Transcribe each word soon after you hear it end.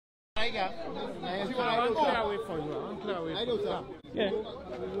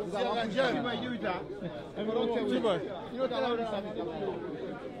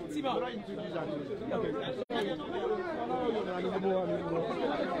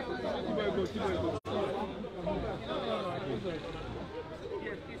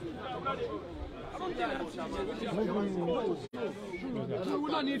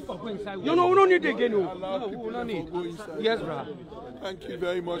No, we don't need again. No, we don't need. Yes, bro. Thank you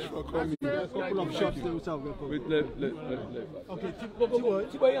very much for coming. A couple of shops there will have. Wait, Okay,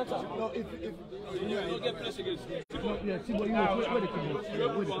 Tibo, answer. No, if you get press against. Yeah, Tibo, you know where the keyboard.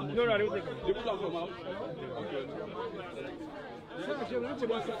 No, they put out from out.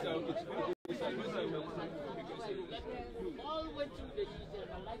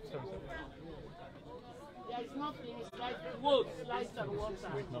 There is nothing, it's like wood, slice and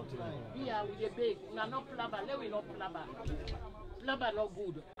water. Yeah, with a bake. No, not plabber, let me not plabber. Plabber not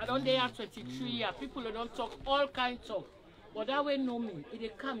good. I don't dare 23 years. People don't talk all kinds of. But that way know me. If they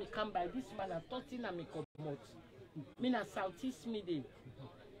come by. This man are 13 and me come out. Me na Southeast me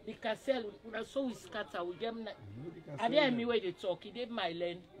the castle, so we scatter with them. I didn't me where they talk, it did my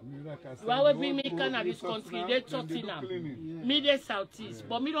land. You always bring me in this country, they talking now. Me they Southeast,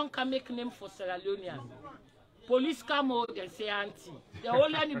 but me don't come make name for Sierra Leone. Police come out, they say auntie. They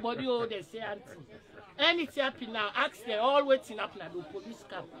hold anybody out, they say auntie. Anything happen now, ask them, all waiting up now, the police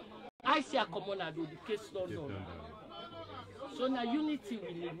come. I see a common now, the case don't know. So now unity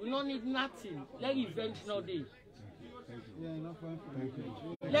we need, we don't need nothing. Let revenge no day.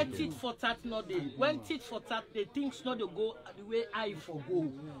 Let it for that no day. When tit for tat, the things not to go the way I for go.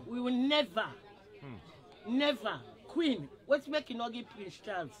 We will never, Queen. What's making not give Prince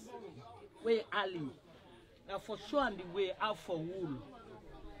Charles? Way Ali. Now for sure and the way out for wool.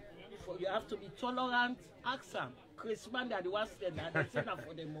 For you have to be tolerant. Ask them. Christmas that the ones that they say that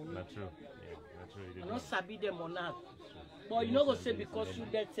for the money. That's true. Yeah, that's true. You not sabi them or not. But you not go say because you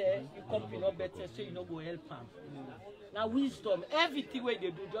better, you company not better, so you not go help them. Now wisdom, everything where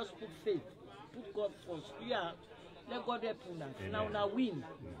they do, just put faith, put God first. Yeah, let God help you now. Now win.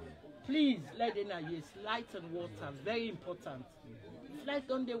 Please let them know yes, light and water, very important. If light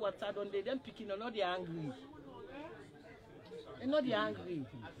on the water, don't they? Them picking on, not they angry. They're not they angry.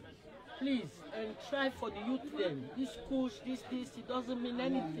 Please and try for the youth then. This schools, this, it doesn't mean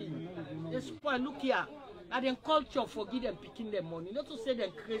anything. They spoil. Look here. And then culture forgive them picking their money. Not to say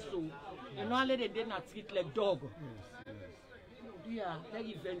them crazy. You know, let them not treat like dog. Yeah, let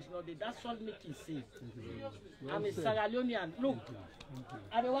revenge no day. That's what make it say. I'm a Sierra Leonean. Look,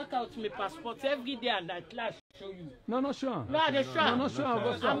 I work out my passport every day and I clash show you. No, sure. No, they sure. No, sure,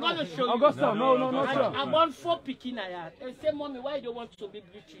 Augusta. I'm gonna show you. Augusta, no, sure. I born 4 picking I had. They say, Mommy, why do you want to be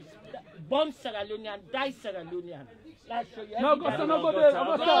British? Born Sierra Leonean, die Sierra Leonean. No, Augusta, no, go there.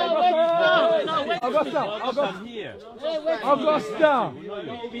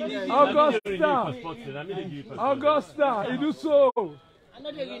 Augusta, you do so. I'm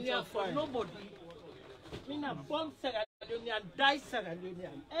not a for nobody. Me not born Sierra Leonean, die Sierra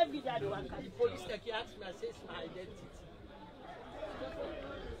Leonean. Every day I want the police take you ask me, I say it's my identity.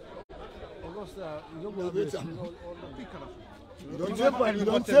 Augusta, you don't go you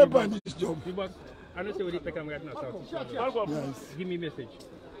don't say by this job. I don't say what they Peckham right now, so Yes. give me a message.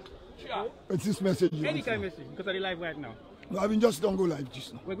 It's this message. Any kind of message, because I'm live right now. No, I mean, just don't go live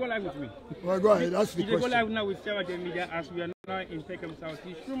just now. We're going live with me. Well, go ahead, ask the You go question. live now with Sarah Media as we are now in Peckham South.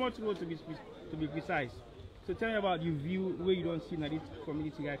 It's too much road to be precise. So tell me about your view, where you don't see in this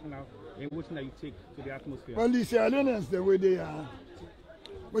community right now, and what that you take to the atmosphere. Well, the Sierra Leoneans, the way they are,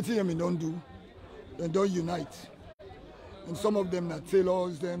 what do you mean don't do? They don't unite. And some of them are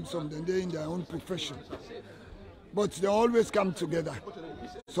tailors, some of them they're in their own profession. But they always come together.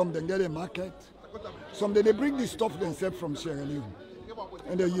 Some of them get a market. Some of them they bring the stuff themselves from Sierra Leone.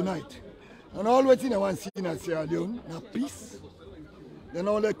 And they unite. And always they want to see in Sierra Leone, now peace. They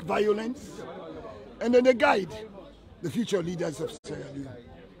don't like violence. And then they guide the future leaders of Sierra Leone.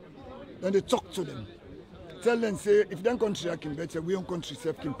 Then they talk to them. Tell them, say, if their country can better, we own country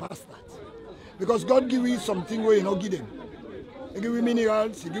self can pass that. Because God give you something where you not give them. He give you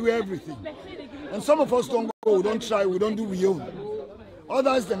minerals, he give you everything. And some of us don't go, we don't try, we don't do we own.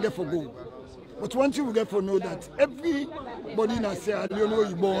 Others then get for go. But one thing we get for know that everybody in a Sierra Leone where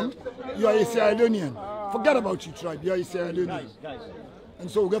you born, you are a Sierra Leonean. Forget about your tribe, you are a Sierra Leonean. And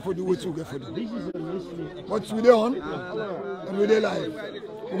so we get for do what we get for do. But we on and we live.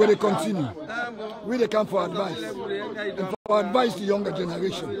 We're going to continue. We they come for advice. And for advice to younger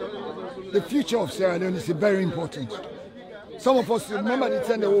generation. The future of Sierra Leone is very important. Some of us remember the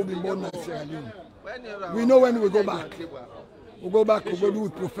time they will be born in Sierra Leone. We know when we go back. we go back, we go do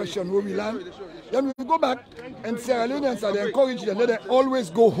with profession where we learn. Then we go back and Sierra Leoneans are encourage them, let them always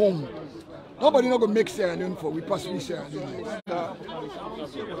go home. Nobody not gonna make Sierra Leone for we pass with Sierra Leoneans.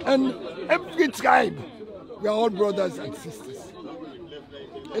 And every tribe, we are all brothers and sisters.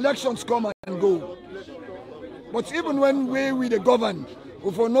 Elections come and go. But even when we the govern,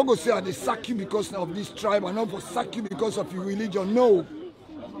 we for not go say they sack you because of this tribe and not for sack you because of your religion. No,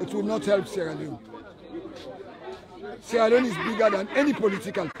 it will not help Sierra Leone. Sierra Leone is bigger than any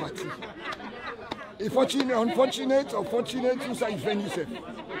political party. If unfortunate or fortunate, you say defend yourself.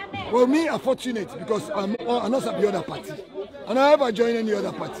 Well, me, I'm fortunate because I'm not the other party. And I never join any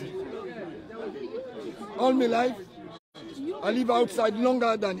other party. All my life, I live outside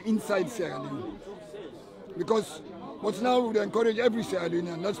longer than inside Sierra Leone. But now we encourage every Sierra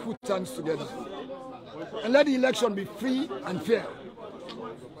Leonean, let's put hands together. And let the election be free and fair.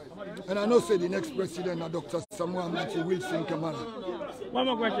 And I know say the next president, Dr. Samura Kamara. One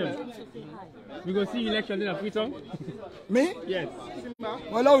more question. We go see election in Africa? Me? Yes.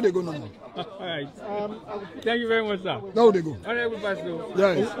 Well, how they go now? All right. Thank you very much, sir. How they go? Honorable Pastor.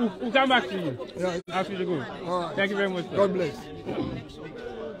 Yes. We'll come back to you. Yes. After you go. All right. Thank you very much, sir. God bless.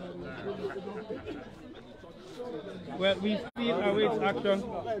 Well, we still await action.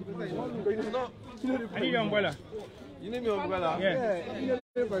 I need your umbrella. You need my umbrella? Yeah.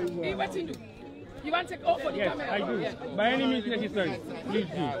 Hey, what you do? You want to take off for the Yes, camera? I do. By any means necessary, please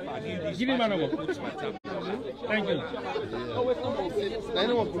do. Give me my number. Thank you.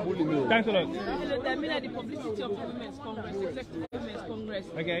 Thanks a lot. I mean, at the publicity of the Women's Congress, Executive Women's Congress.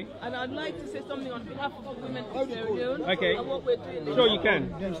 Okay. And I'd like to say something on behalf of the women of Sierra Leone. Okay. And what we're doing. Sure, you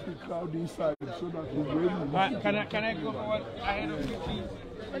can. Against the crowd inside so that we will. Can I go forward ahead of you, please?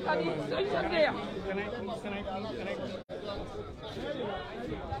 But are you there? Can I please?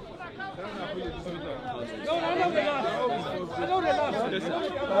 No,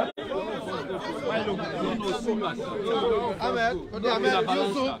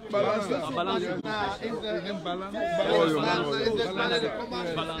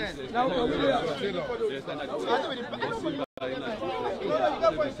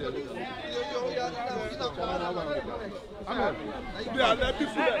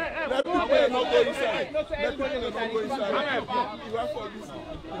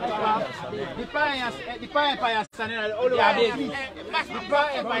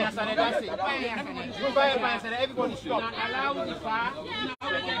 Everybody stop. Allow the fire.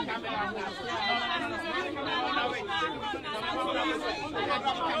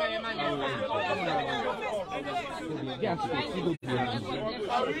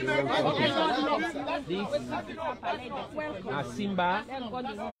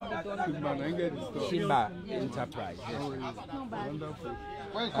 Simba Enterprise.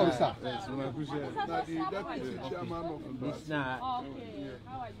 Welcome, sir. This now.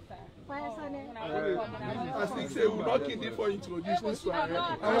 I think say we're not kidding for introducing to our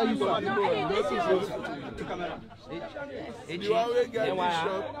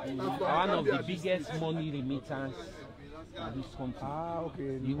one of the biggest money remittance in this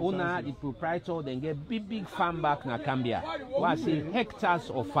country. The owner, the proprietor, then get big farm back in Cambia. Where I say hectares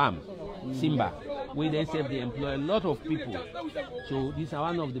of farm, Simba, where they say they employ a lot of people. So these are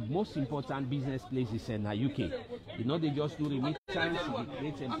one of the most important business places in the UK. You know, they just do remittance, they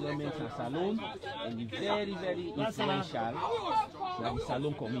create employment and salon, and the very influential the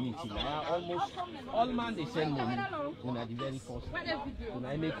salon community. Now, almost all man they send money on the very first. When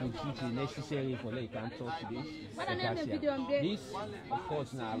I make it necessary for they can talk to this. This, of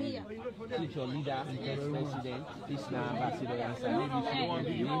course, now future leader, president, this now ambassador, and so maybe if you want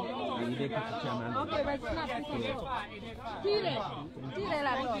to be and you deputy chairman.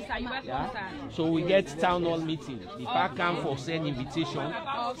 Yeah. So we get town hall meeting. The Peckham for send invitation.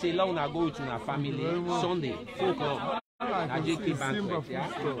 Say, long ago to our family Sunday 4 o'clock. AJK banquet.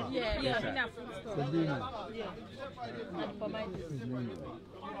 Yeah.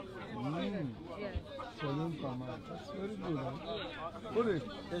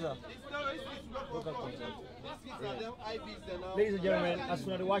 Ladies and gentlemen, as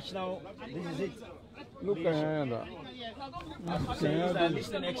soon as you watch now, this is it. Look at that. It's a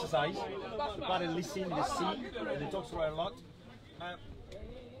listening exercise. The party listen, they see, they talk to her a lot.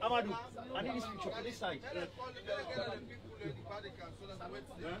 Amadou, I need this picture on this side.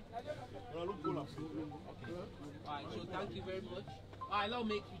 Alright, so thank you very much. Alright, I'll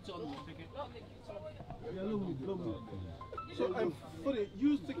make you turn. So Fode,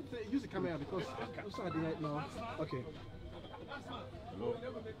 use the camera because it's not the right now. Okay.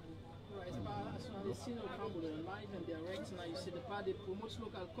 Right, as soon as you see the family live and direct, now you see the party promotes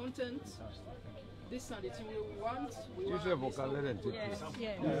local content. This are the thing we want. We want international.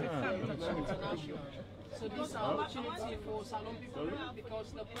 So this is an opportunity for salon people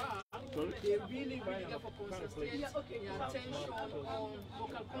because the park, they really get for concentrate their attention on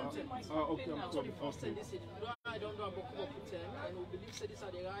local content. That's what the first thing this is. I don't know about local content, and we believe that these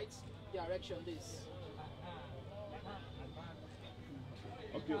are the right direction. This.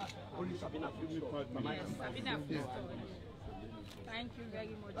 Okay. Thank you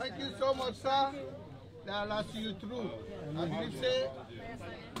very much. Thank you so much, sir. That will see you through. I believe say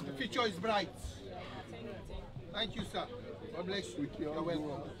the future is bright. Thank you, sir. God bless you. You're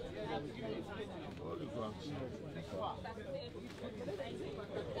welcome.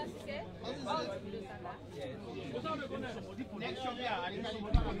 Next shop here.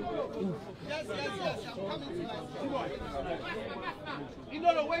 Yes, I'm coming tonight.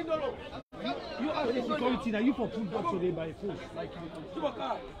 Wait, You are the security now. You for pull back today by force. Like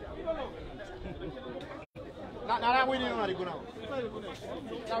Now we need to go now.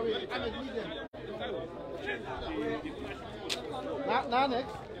 Now next.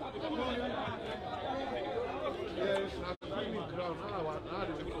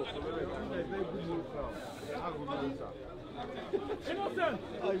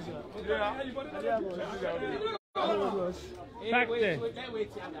 Back there.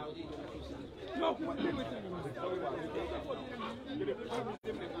 no,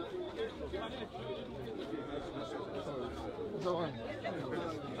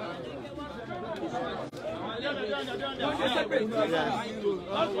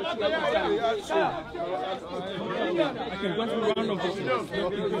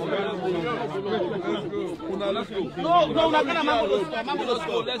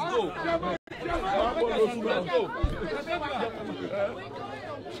 Let's go.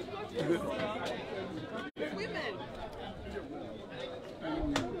 Women.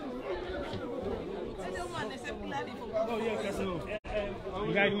 Oh, yes, no.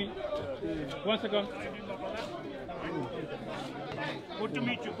 You guide me. 1 second. Good to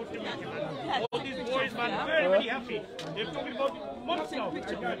meet you. All these boys, man, very happy. They're talking about months now. Okay.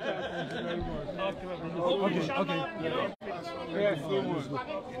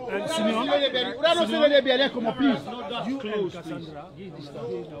 And Simeon, please. You and Cassandra,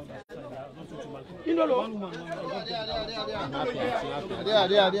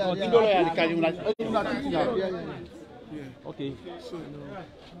 Okay.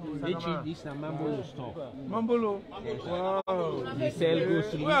 This is a Mambolo store. Mambolo? Wow. They sell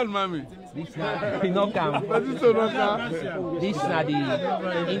groceries. Well, mommy. This is not This is not the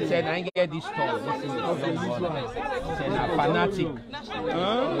inside. I get this store. This is a fanatic.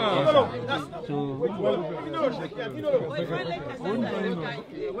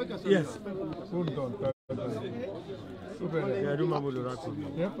 Yes. You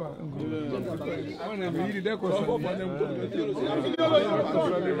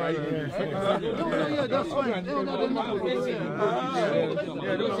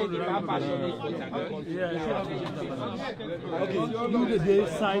the day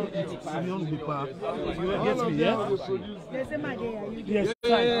side Simeon Bipa. You get me, yeah? Yes,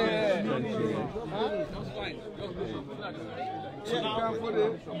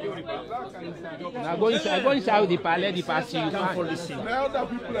 Now go inside the palais, the passy. You can't for this thing. Other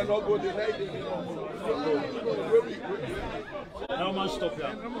people are not going to No man stop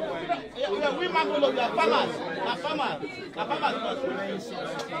here. We Mambolo, the farmers.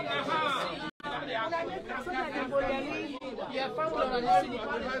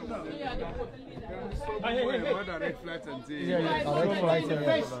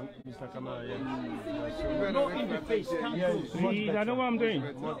 Mr. Kamara, No in the face. Please, I know what I'm doing.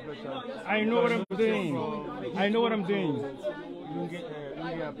 I know what I'm doing. So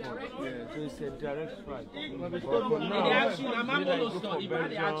it's a direct flight. They ask you, I'm not going to stop.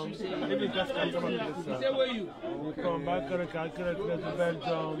 They ask you, say, where you? We come back to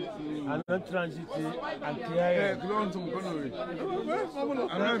Belgium and then transit and clear.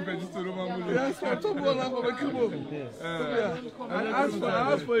 Yes, I told you I'm going to and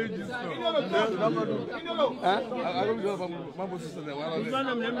ask for you just now.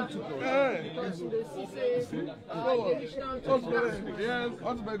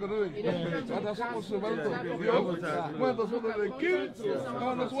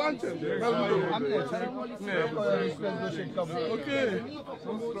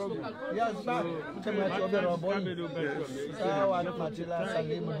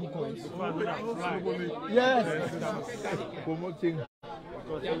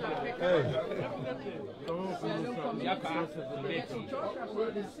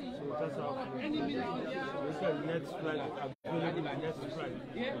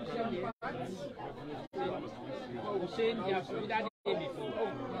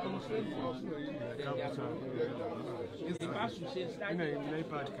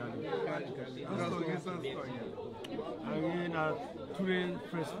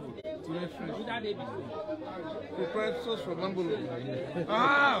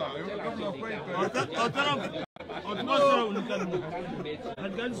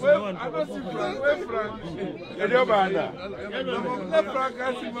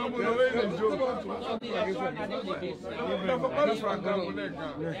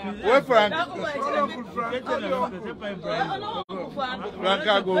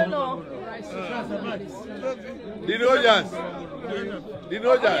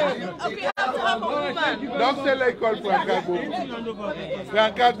 Don't say like call Francago.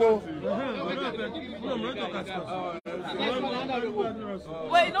 Francago.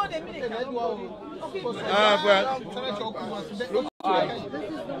 Wait, no, they mean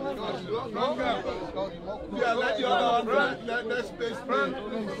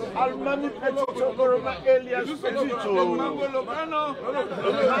Almani Petito Corona Elias Petito.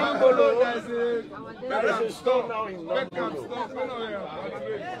 There is a store now in Peckham.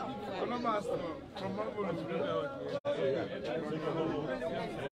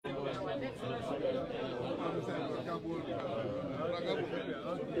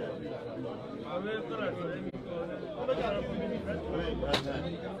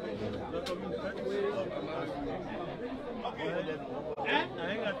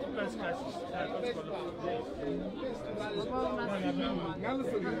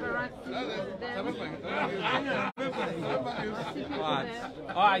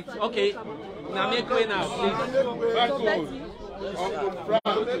 All right, okay. Now make way now, please. Uncle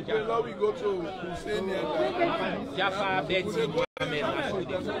Frank, now we go to Jaffa, Betty, Mohammed,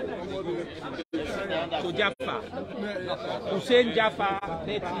 so Jaffa, Hussein Jaffa,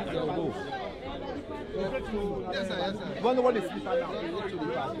 Betty, go. Yes, sir, yes, sir. Wonder what is this now?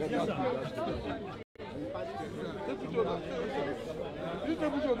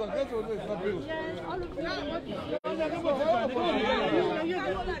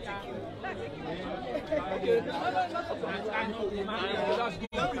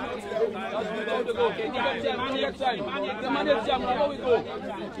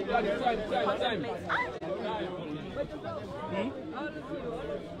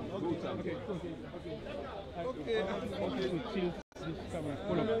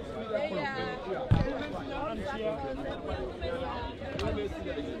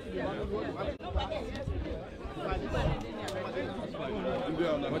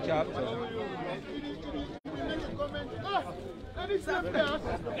 Watch out.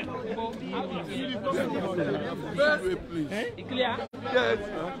 Clear? Yes.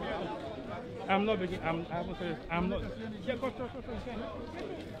 I'm not making. I'm not. Yeah, go.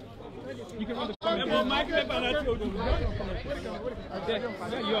 You can run the comment. You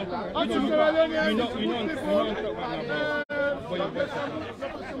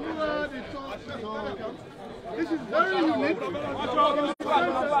This is very unique.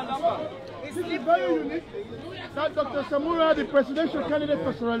 This is very unique that Dr. Samura, the presidential candidate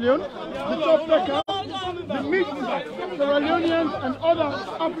for Sierra Leone, the top Peckham, the mix Sierra Leoneans and other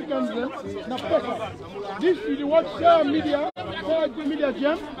Africans in Peckham. This is the World Share Media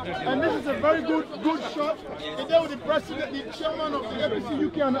Gem, and this is a very good shot. Today with the president, the chairman of the ABC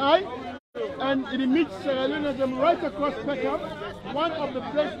UK and I. And it meets Sierra Leoneans right across Peckham, one of the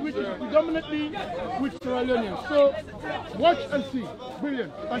places which is predominantly with Sierra Leoneans. So watch and see.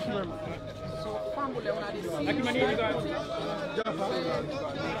 Brilliant. Thank you very much.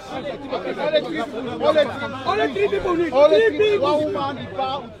 Only three people need. Three people. One woman,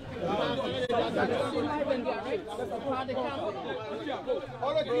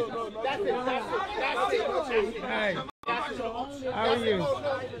 How are you?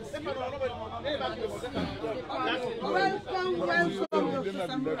 Welcome,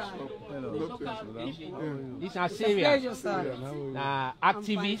 These are serious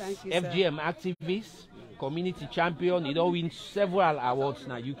activists, SGM activists, community champion. He don't win several awards in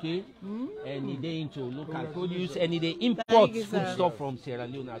the UK, and he into local produce, and he import food stuff from Sierra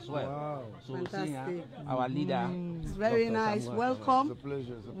Leone as well. Wow. So our leader. It's very nice. Welcome. It's a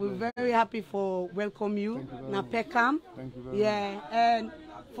pleasure. We're very happy for welcome you na Peckham. Thank you very much. And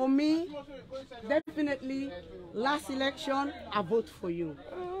for me, definitely last election I vote for you.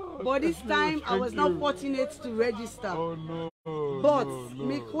 But this time I was not fortunate to register. Oh no. But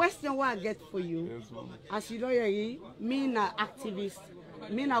my question what I get for you, as you know, me na activist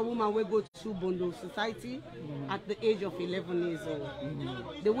me and a woman we go to Bondo society at the age of 11 years old.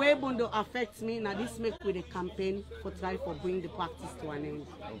 The way Bondo affects me, now this make with a campaign for try for bring the practice to an end.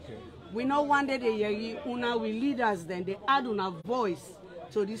 Okay. We know one day the una we leaders then they add on a voice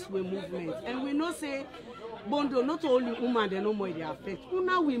to this way movement. And we know say Bondo not only woman they no more they affect.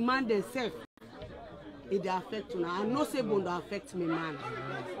 Una we man themselves. It affect una. I know say Bondo affect me man.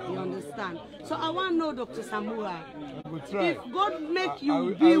 You understand? So I want to know, Dr. Samura, if God make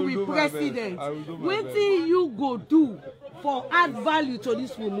you be with president, what thing you go do for add value to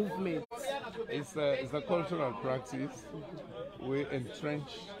this movement? It's a cultural practice. We entrench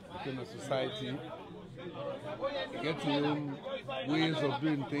within a society, get your own ways of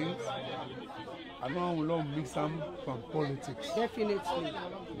doing things. I know we don't mix them from politics. Definitely.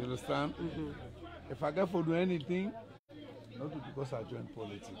 You understand? If I get to do anything, not because I joined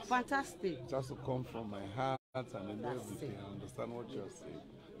politics. Fantastic. It has to come from my heart and then everything. I understand what you're saying.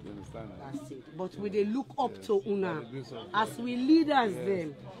 You understand? That's it. But we they look up to una as we leaders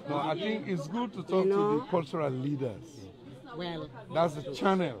then. No, I think it's good to talk to the cultural leaders. Well, that's the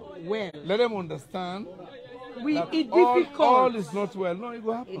channel. Well, let them understand. It's difficult. All is not well. No, it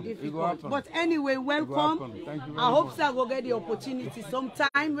will happen. It will happen. But anyway, welcome. Thank you very I hope much. so go get the opportunity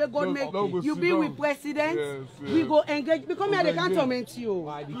sometime. We're going to make you be with president. Yes. We go engage. Because I can't torment you.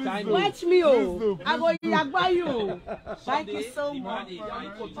 Watch me. I go yagba you. Thank you so much.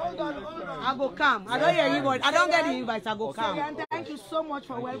 I go come. I don't hear you, but I don't get the invite. I go come. And thank you so much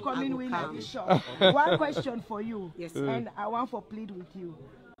for welcoming me at the shop. One question for you. Yes. And I want to plead with you.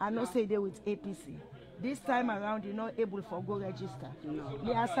 I know say they with APC. This time around, you're not able to go register. No.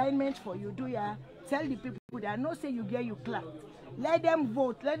 The assignment for you, tell the people that no say you get you clapped. Let them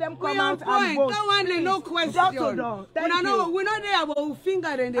vote. Let them come out and vote. No question. Thank you. We're not there about finger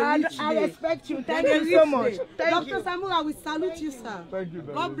and the I respect you. Thank you so much. Dr. Samura, we salute you, sir. Thank you.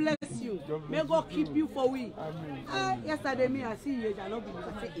 God bless you. May God keep you for we. Yesterday, me, I see you. I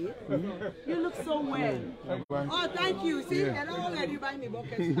say, you look so well. Oh, thank you. See, I don't already buy me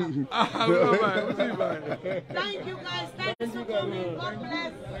bucket stuff. Thank you, guys. Thanks for coming. God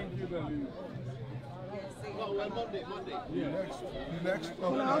bless. Thank you, darling. Well, Monday. Yeah. Next.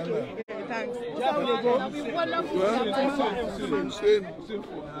 Okay. Thanks.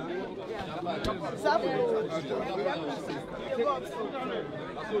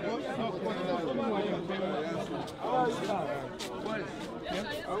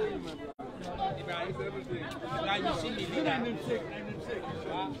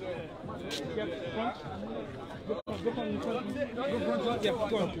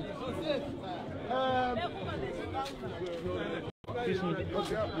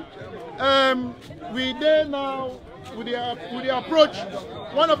 We there now with the approach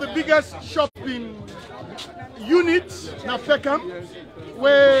one of the biggest shopping units na Peckham,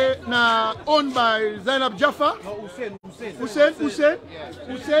 where now owned by Zainab Jaffa. Hussein.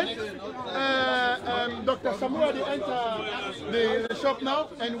 Dr. Samura they enter the shop now,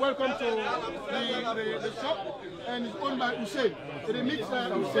 and welcome to the shop, and it's owned by Hussein. It remix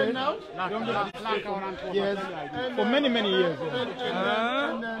Hussein now. Yes, for many years.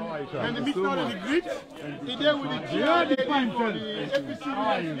 And the mix now the greet. He there with the GR lady for the APC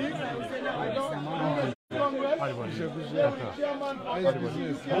league.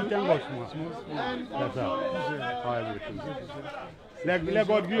 Let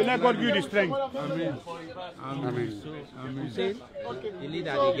God give you the strength. Amen. The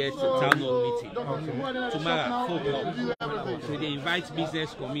leader they get town hall meeting tomorrow 4 o'clock. So they invite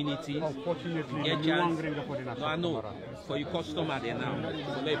business community. Get chance. No, I know for your customer there now.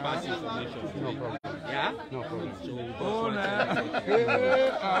 So let pass information. No problem. Yeah. No problem.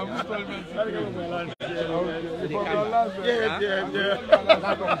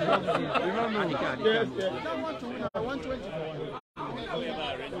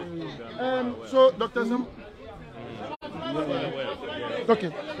 So, Dr. Sam.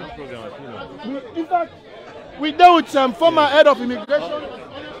 Okay. In fact, we dealt with some former head of immigration,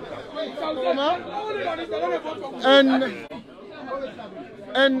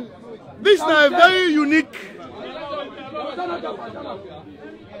 and this is a very unique.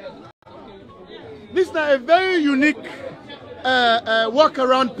 This is a very unique walk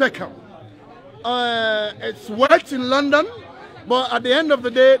around Peckham. It's wet in London, but at the end of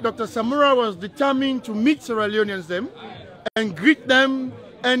the day, Dr. Samura was determined to meet Sierra Leoneans them and greet them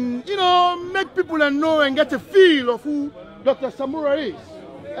and, you know, make people know and get a feel of who Dr. Samura is.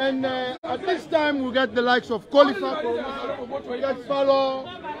 And at this time, we get the likes of Khalifa, we get Falo,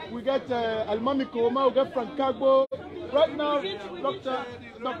 we get Almami Koma, we get Frank Kagbo. Right now, Dr.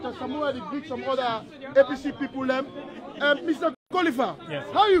 Samura, they greet some other APC people. Mr. Qualifier, yes.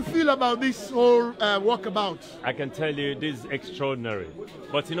 How you feel about this whole walkabout? I can tell you this is extraordinary.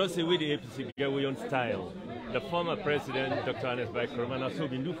 But you know, see, with the APC, we get our own style. The former president, Dr. Peckham, and also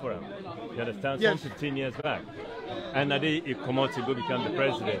been do for him. You understand? Yes. Some 15 years back. And now he come out to go become the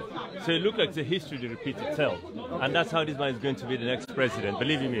president. So it looks like the history to repeat itself. Okay. And that's how this man is going to be the next president,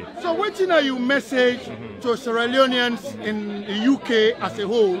 believe me. So what are your message to Sierra Leoneans in the UK as a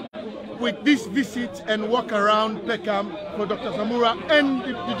whole with this visit and walk around Peckham for Dr. Samura and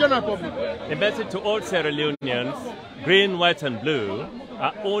the general public? The message to all Sierra Leoneans, green, white and blue,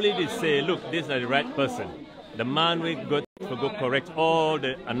 are only to say, look, this is the right person. The man we got to go correct all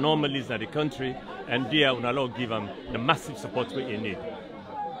the anomalies in the country, and there will allow give him the massive support we need.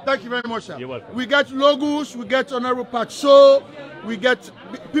 Thank you very much, sir. You're welcome. We get Logos, we get Honorable Pacho, we get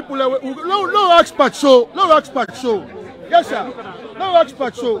people that no expert show. Yes, sir. No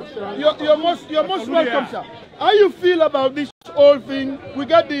expert show. You're most welcome, sir. How you feel about this whole thing? We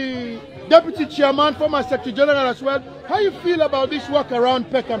got the Deputy Chairman, former Secretary General as well. How you feel about this walk around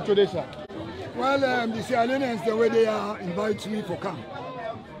Peckham today, sir? Well, the Sierra Leoneans, the way they are, invite me for camp.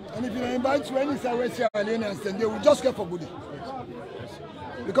 And if you invite me any Sierra Leoneans, then they will just get for goodie.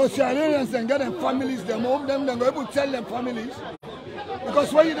 Because Sierra Leoneans then get them families, them home, them go able to tell them families.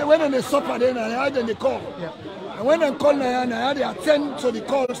 Because when they suffer, then they call. Yeah. And when they call, they attend to the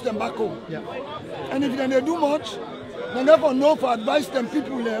calls them back home. Yeah. And if they do much, they never know for advice them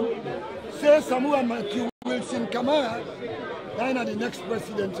people them. Say Samura Kamara, then are the next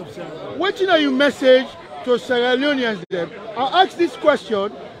president of Sierra Leone. What are your message to Sierra Leoneans then? I ask this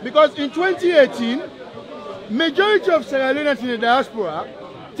question because in 2018, majority of Sierra Leoneans in the diaspora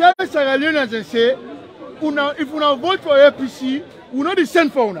tell Sierra Leoneans and say, if we vote for APC, we not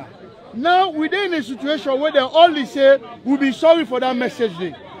send for una. Now we're in a situation where they only say we'll be sorry for that message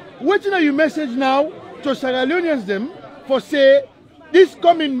day. What are your message now to Sierra Leoneans them for say this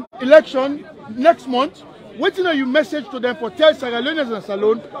coming election next month? What are your message to them for tell Sierra Leoneans and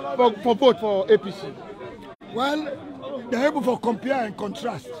Salone for vote for APC? Well, they're able to compare and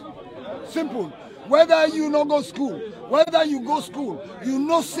contrast. Simple. Whether you not go school, whether you go school, you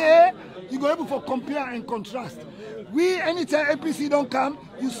no say you go able to compare and contrast. We anytime APC don't come,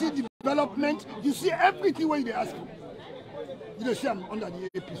 you see development, you see everything where they ask for. You don't see I'm under the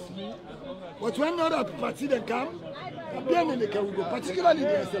APC. But when other party they come, we go, particularly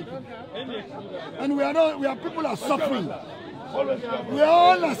the SLP. And we are people are suffering. We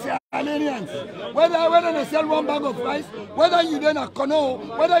are all Sierra Leoneans. Whether they sell one bag of rice, whether you then a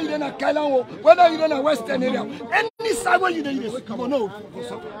Kono, whether you then a Kailanwo, whether you then a Western area, any side where you then you go know.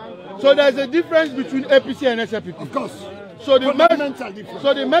 So there's a difference between APC and SLP. Of course. So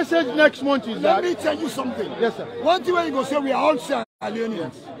the message next month is Let me tell you something. Yes, sir. One thing where you go say we are all Sierra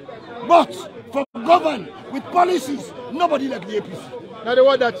Leoneans. But for govern with policies, nobody like the APC. Now the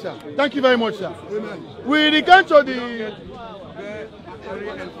word that, sir. Thank you very much, sir. Amen. We return to the very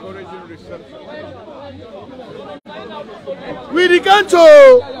encouraging reception. We return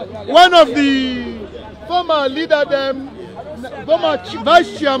to one of the former leader, former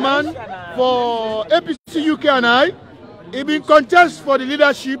vice chairman for APC UK and I. He been contest for the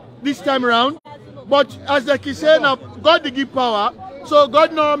leadership this time around, but as the key say, now God dey give power, so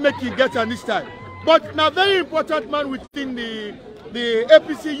God no make it get on this time. But now very important man within the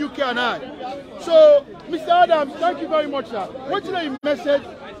APC UK and I. So, Mr. Adams, thank you very much, sir. What is your message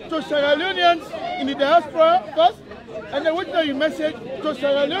to Sierra Leoneans in the diaspora first, and then what is your message to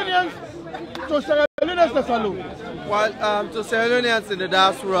Sierra Leoneans that salute? Well, to Sierra Leoneans in the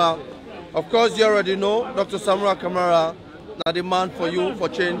diaspora, of course, you already know Dr. Samura Kamara, now the man for you for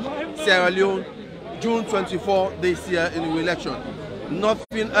change, Sierra Leone, June 24 this year in the election.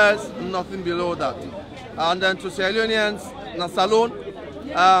 Nothing else, nothing below that. And then to Sierra Leoneans, na Salone,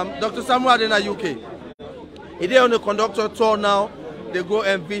 Dr. Samura in the UK. He on the conductor tour now. They go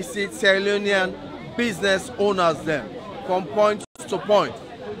and visit Sierra Leonean business owners then, from point to point.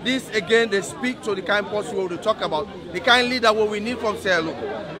 This again, they speak to the kind of person we talk about, the kind of leader what we need from Sierra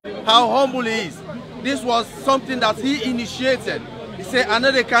Leone. How humble he is. This was something that he initiated. He said,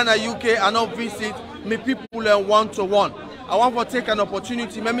 another kind of UK, I not visit me people one-to-one. I want to take an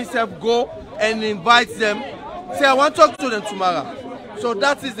opportunity, make myself go and invite them. Say, I want to talk to them tomorrow. So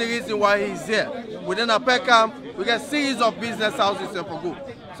that is the reason why he's here. Within a Peckham, we get series of business houses for good.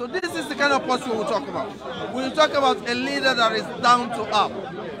 So this is the kind of person we talk about. We talk about a leader that is down to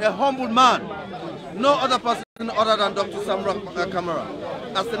earth, a humble man. No other person other than Dr. Samura Kamara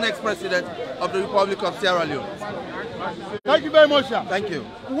as the next president of the Republic of Sierra Leone. Thank you very much, sir. Thank you.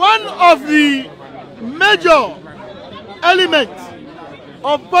 One of the major elements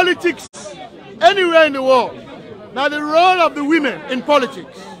of politics anywhere in the world Now the role of the women in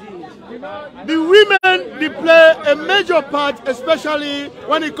politics. The women, they play a major part, especially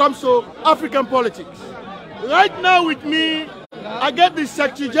when it comes to African politics. Right now with me, I get the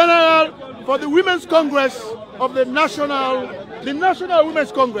Secretary General for the Women's Congress of the National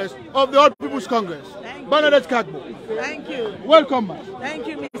Women's Congress of the All People's Congress, Bernadette Kagbo. Thank you. Welcome, man. Thank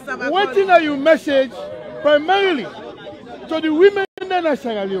you, Mr. Macaulay. What thing are you message primarily to the women in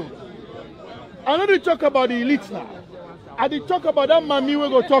Sierra Leone? I know they talk about the elites now. I did talk about that mommy we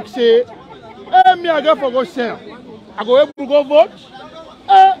go talk say, me I go for go sell. I go able to go vote.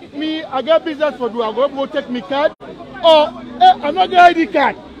 Me I got business for do. I go able to take me card. Or I'm not get ID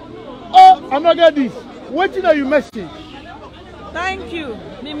card. Or I'm not get this. What thing are you message? Thank you.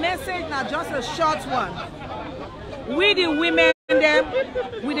 The message now just a short one. We the women them,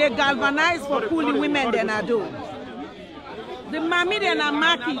 we they galvanize for pull the women then I do. The mommy then a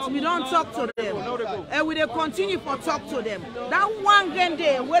market, we don't talk to them. And we they continue for talk to them. That one grand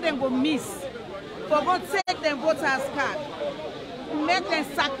day where they go miss, for go take them voters card, make them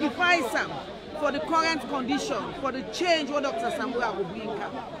sacrifice them for the current condition, for the change what Dr. Samura will bring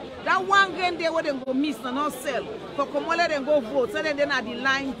up. That one grand day where they go miss and not sell, for come let them go vote, so then at the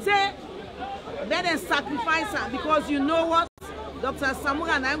line, let them sacrifice them because you know what? Dr.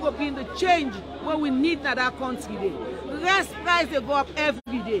 Samura and I go bring the change what we need in that country day. Rest price they go up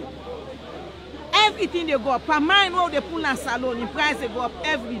every day. Everything they go up. Per mine what they pull in salon, the price they go up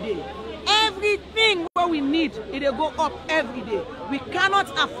every day. Everything what we need, it they go up every day. We cannot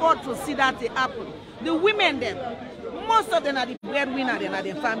afford to see that they happen. The women them, most of them are the breadwinner in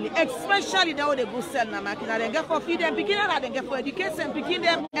their family, especially now they go sell in the market. They get for feed them, picking them, they get for education, picking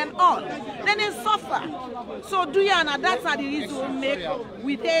them and all. Then they suffer. So do you and that's the reason we make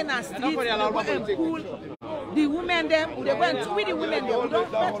within a street and pool the women them, they went to with the women them, we don't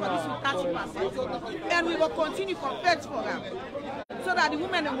fight for this with 30%. And we will continue to fight for them. So that the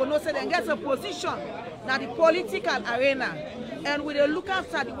women will know say they get a position in the political arena. And we will look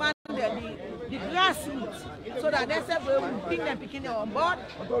after the one the grassroots, so that they say we bring them picking them on board.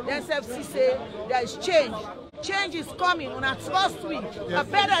 They say there is change. Change is coming, and I trust me. A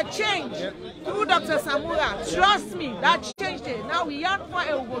better change through Dr. Samura. Trust me, that change there. Now we yearn for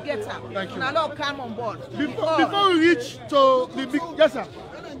it, we will get her. Thank you. And I'll come on board. Before we reach to the big, yes sir.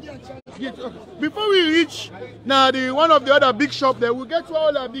 Yes, okay. Before we reach now the one of the other big shop there, we'll get to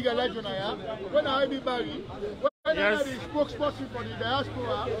all the big legend here. When I be Barry, when I the spokesperson for the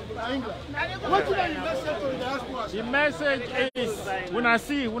diaspora in England. What is the message to the diaspora? The message is when I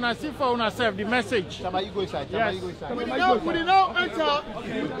see for ourselves the message. Yes. We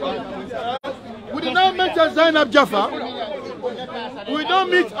did now enter Zainab Jaffa. We don't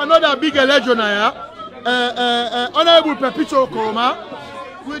meet another big legend here. Honorable Pepito Koroma.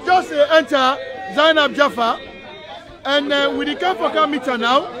 We just enter Zainab Jaffa, and we come for come meet her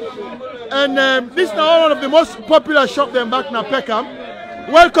now. And this is now one of the most popular shops them back in Peckham.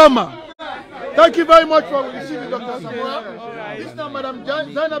 Welcome, ma. Thank you very much for receiving Dr. Samura. This is now Madam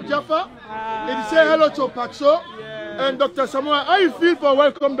Zainab Jaffa. It say hello to Paxo and Dr. Samura. How you feel for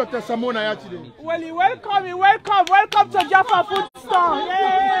welcome Dr. Samura here today? Well, welcome to Jaffa Food Store.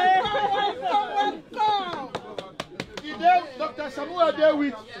 Yay! Dr. Samura there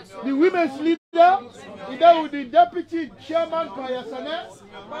with the women's leader, there with the deputy chairman Payasane.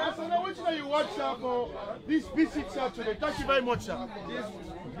 Payasane, which one you watch for this visit sir today? Thank you very much, sir. This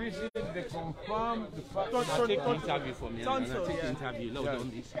visit they confirm the fact that take the interview for me. Take the interview. Now done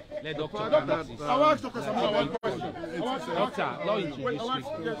this. Let Dr. I want Dr. Samura one question. Doctor, now introduce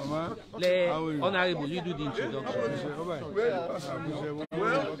me. Let Honorable you do the introduction.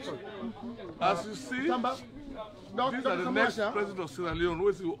 Well, as you see, these are the next president of Sierra Leone.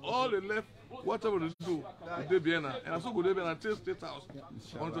 We see all the left, whatever they do, they be and I also go there and take State House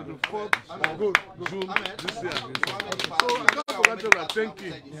on the 24th of June this year. So I can't forget that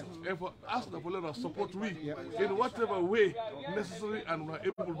thanking and for asking the police to support me in whatever way necessary and we are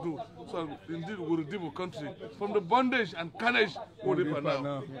able to do. So indeed we will redeem the country from the bondage and carnage we live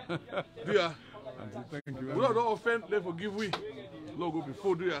now. Dear, without no offense, they forgive we. Logo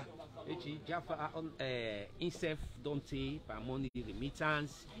before dear. Jaffa INSEF don't take by money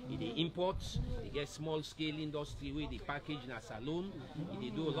remittance, they import, they get small scale industry where they package in a salon, they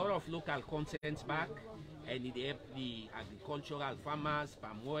do a lot of local content back, and they help the agricultural farmers,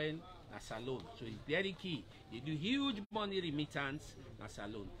 palm oil, na salon. So it's very key. They do huge money remittance na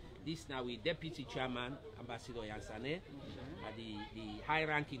salon. This now with Deputy Chairman, Ambassador Yansane, the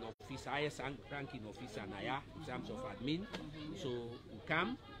high-ranking officer, highest ranking officer Naya in terms of admin. So we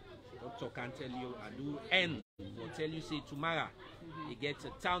come. Doctor can tell you I do end will tell you, say, tomorrow, you get a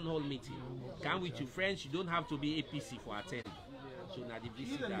town hall meeting. Come with your friends, you don't have to be APC for attending. So now they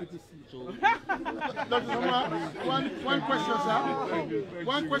visit that. So, Dr. Samura, one question, sir.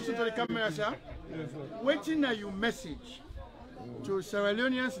 One question to the camera, sir. Waiting that you message to Sierra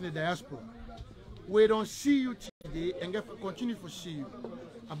Leoneans in the diaspora. We don't see you today and continue to see you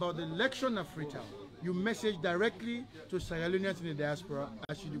about the election of Freetown. You message directly to Sierra Leoneans in the diaspora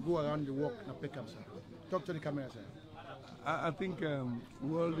as you go around the walk in Peckham, sir. Talk to the camera, sir. I think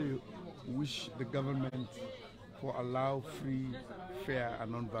we all wish the government for allow free, fair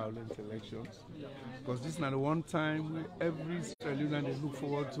and non-violent elections. Because this is not the one time every Sierra Leonean they look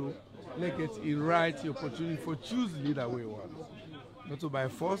forward to. Like it's a right, the opportunity for choose leader we want. Not to by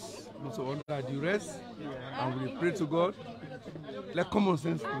force, not to under duress, and we pray to God, let common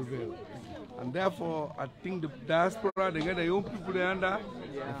sense prevail. And therefore, I think the diaspora, they get their own people there under,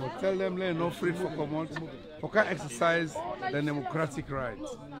 and for tell them they're not free for common, for can exercise their democratic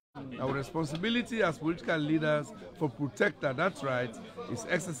rights. Our responsibility as political leaders for protect that right is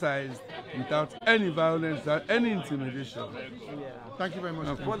exercised without any violence, without any intimidation. Thank you very much.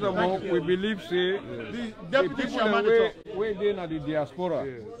 And furthermore, we believe, say, the people way they are the diaspora,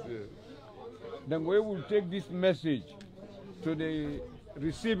 then we will take this message to the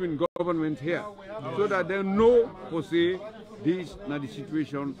receiving government here, so that they know, for say, this na the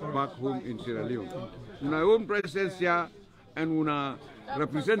situation back home in Sierra Leone. In our own presence here, and una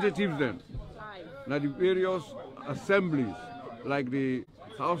representatives then, na the various assemblies, like the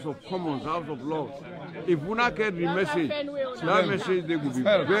House of Commons, House of Lords. If we not get the message, that message they will be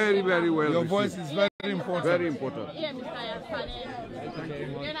very, very well Your received. voice is very important. Very important.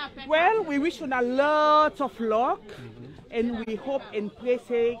 Well, we wish you a lot of luck, and we hope and pray,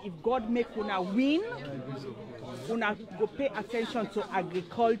 say, if God make una win, una go pay attention to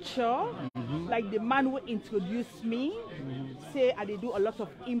agriculture. Like the man who introduced me, say I do a lot of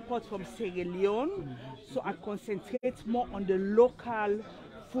import from Sierra Leone, so I concentrate more on the local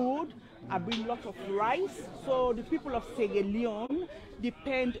food. I bring lots of rice, so the people of Sierra Leone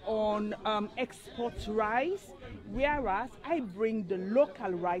depend on export rice, whereas I bring the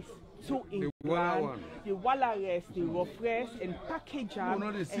local rice to England, the walla rice, the rough rice, and package them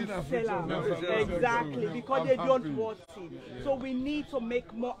and sell them. Exactly, because they don't want it. So we need to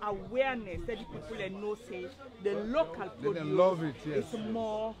make more awareness that the people know, say, the local produce love it, yes. is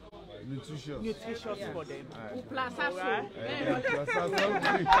more nutritious for them. Right. Right?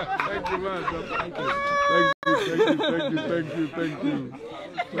 Thank you, man.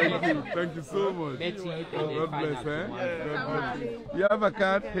 Thank you so much. God bless, eh? God bless. You have a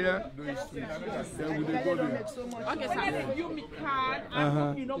card here? Okay, so I give you my card. I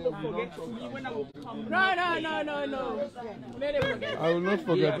hope you don't forget to me when I will come. No. I will not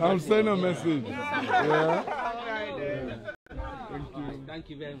forget. I'll send a message. Yeah. Thank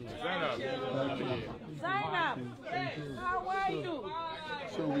you very much. Zainab, how are you?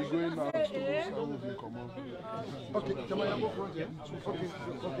 So we're going now to some of the common. Okay, come on, go front here. Okay,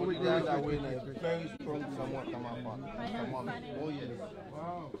 wait, that way. Very strong Samura Kamara. Oh yes.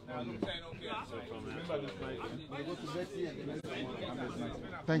 Wow.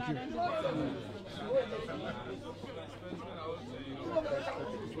 Thank you.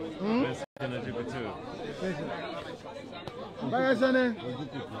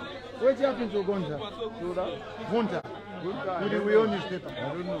 What happened to Gonza? Gonza? With the Leone newspaper? I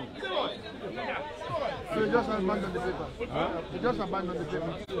don't know. So you just abandoned the paper? Huh? You just abandoned the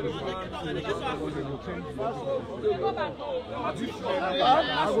paper?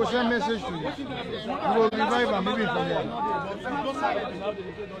 I will send a message to you. You will revive and maybe from there.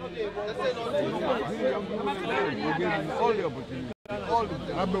 All the opportunities.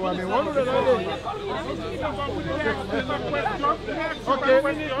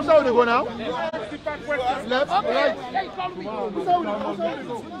 Okay, who's how they go now? Left, right. Who's how they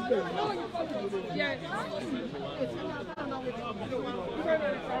go?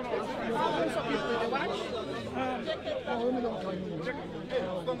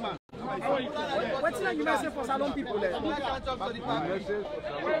 What's the message for Salon people there?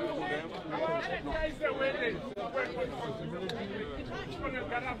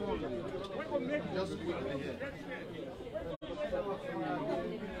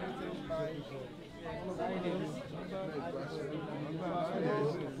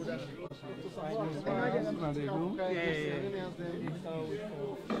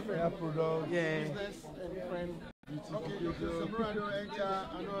 Yeah. Okay, Samura don't enter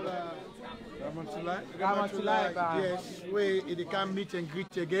another Ramatulai, yes, where they can meet and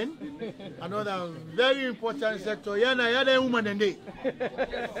greet again. Another very important sector. Yeah, the woman and they.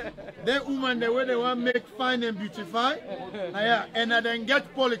 The woman the way they want to make fine and beautify. Yeah, and then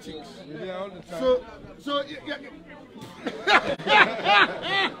get politics. So so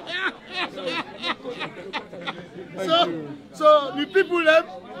the people them,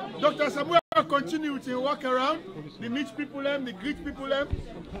 Dr. Samura continue to walk around, they meet people them, they greet people them.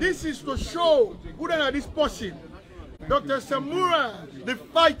 This is to show who are this person. Dr. Samura, the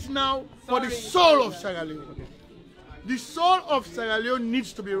fight now for the soul of Sierra Leone. The soul of Sierra Leone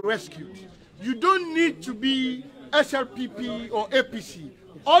needs to be rescued. You don't need to be SLPP or APC.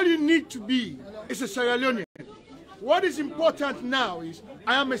 All you need to be is a Sierra Leonean. What is important now is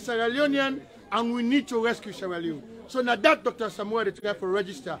I am a Sierra Leonean and we need to rescue Sierra Leone. So now that Dr. Samura they try for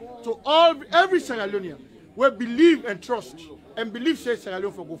register to every Sierra Leonean will believe and trust and believe say Sierra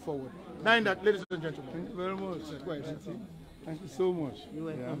Leone for go forward. Now in that, ladies and gentlemen. Thank you very much. Thank you so much. You're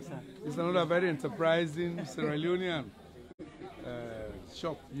welcome, sir. It's another very enterprising Sierra Leonean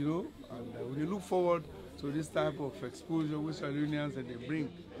shop, you know, and we look forward to this type of exposure with Sierra Leoneans that they bring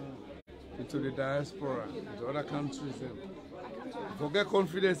into the diaspora, into other countries. Forget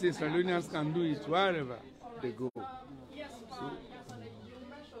confidence, Sierra Leoneans can do it wherever they go.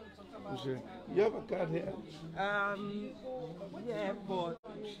 So, you have a card here? Yeah, but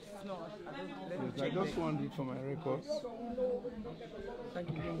it's not. Yes, I just want it for my records. Thank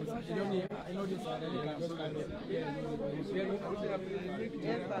you very much. I know this.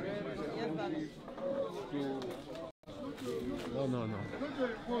 No.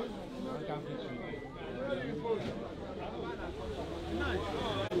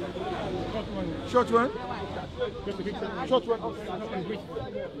 Short one? Short one.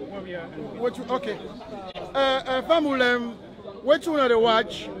 Okay. Family, what you want to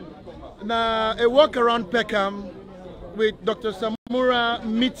watch? Now, a walk around Peckham with Dr. Samura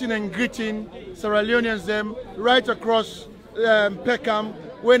meeting and greeting Sierra Leoneans them right across Peckham,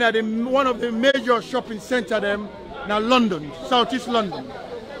 when at one of the major shopping centre them now London, Southeast London.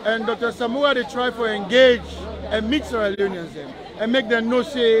 And Dr. Samura they try to engage and meet Sierra Leoneans them and make them know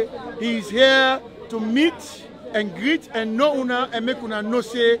say he's here to meet and greet and know una and make una know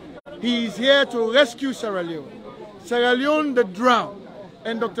say he is here to rescue Sierra Leone. Sierra Leone they drown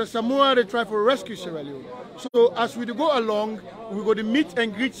and Dr. Samura they try to rescue Sierra Leone. So as we go along, we go to meet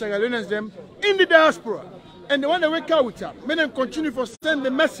and greet Sierra Leoneans them in the diaspora. And the one that wake up with them, may them continue to send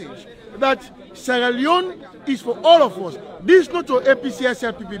the message that Sierra Leone is for all of us. This is not to APC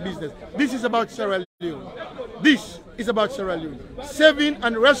SLPP business. This is about Sierra Leone. This is about Sierra Leone. Saving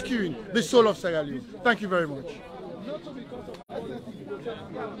and rescuing the soul of Sierra Leone. Thank you very much.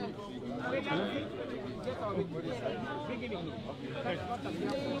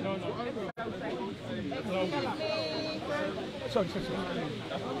 Sorry.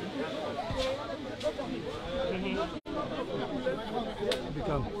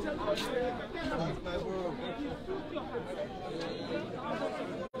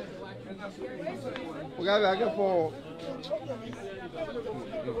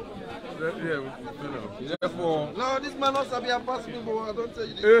 No, this man also be a pass me, but I don't tell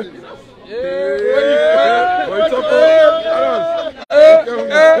you this.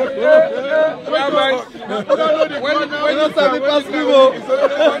 When you say pass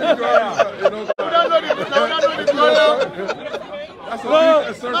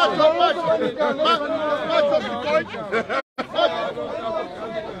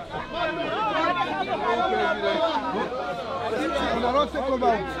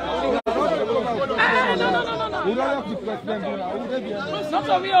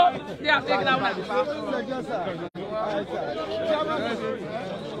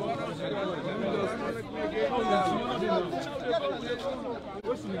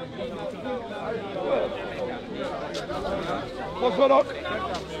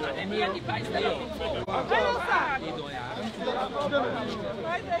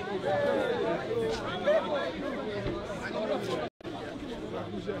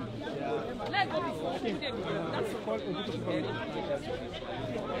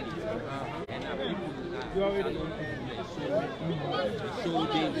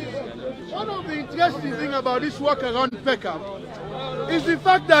One of the interesting things about this walk around Peckham is the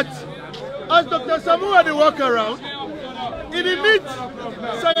fact that as Dr. Samura they walk around, he meet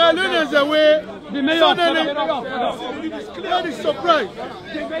Sierra Leoneans away. Suddenly, that is surprised.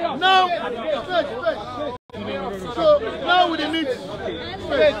 Now, so now we meet.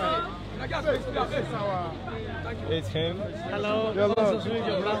 It's him. Hello. Hello.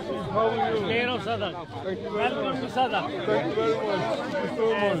 How are you? Mayor of Southern. Welcome to Southern. Thank you very much. Thank you so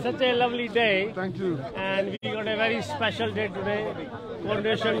much. Such a lovely day. Thank you. And we got a very special day today,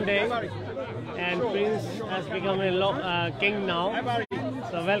 Coronation Day. And Prince has become a king now.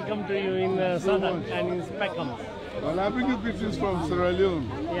 So welcome to you in Southern and in Peckham. Well, I bring you greetings from Sierra Leone.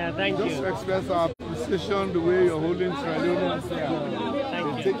 Yeah, thank you. Just express our appreciation the way you're holding Sierra Leoneans here. Thank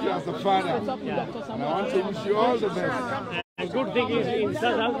you. Take you as a father. Yeah. And I want to wish you all the best. And good thing is in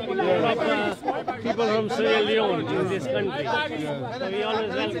Southern, we have a lot of people from Sierra Leone in this country. So we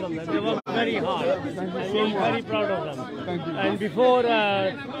always welcome them. They work very hard. And we're very proud of them. Thank you. And before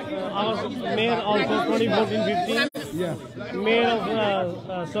our mayor also 2014-15, yeah.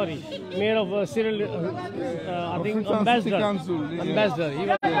 mayor of Sierra Leone, I think ambassador. Council, yeah. Ambassador, he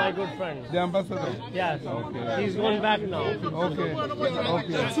was my good friend. The ambassador? Yes. Okay. He's going back now. Okay.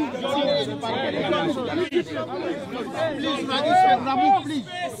 Please, Ramon, please.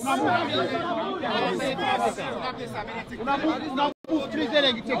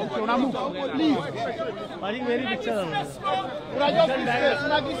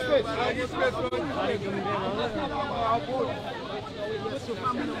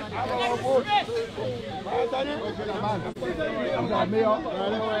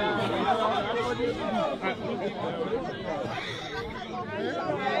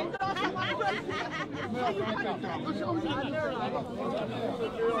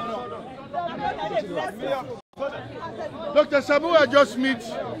 Dr. Samura just meet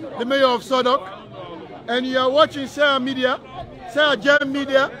the mayor of Sodok, and you are watching Sarah Gem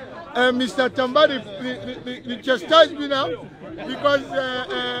Media, and Mr. Tambari, the chastised me now, because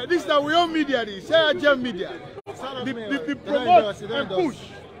this is our own media, Sarah Gem Media. The promote and push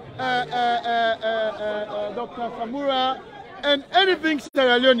Dr. Samura and anything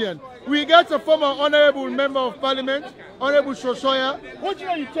Sierra Leonean. We got a former honorable member of parliament, Honorable Shosoya. What do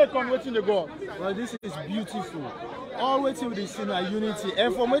you take on waiting to go? Well, this is beautiful. All waiting with this unity.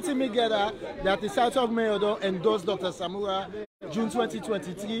 And from waiting me together that the South of Mayor endorsed Dr. Samura June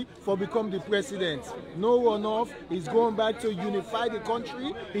 2023 for become the president. No one-off. He's going back to unify the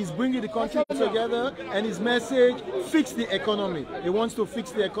country. He's bringing the country together, and his message, fix the economy. He wants to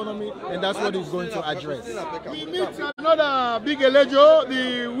fix the economy, and that's what he's going to address. We meet another big elejo,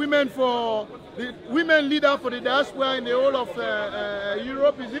 the women leader for the diaspora in the whole of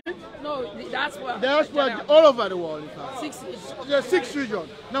Europe, is it? No, the diaspora. Diaspora all over the world. 6 regions. The 6 regions.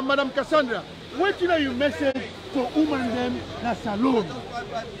 Now, Madam Cassandra, what you message to women them na salon?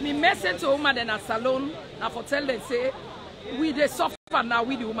 My message to women them na salon, na for tell them say, we the suffer now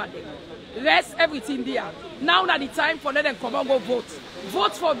with the women them. Rest everything there. Now na the time for them come and go vote.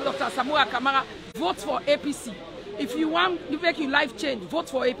 Vote for Dr. Samura Kamara. Vote for APC. If you want to make your life change, vote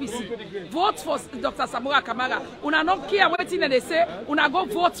for APC. Vote for Dr. Samura Kamara. Una not care what they say. Una go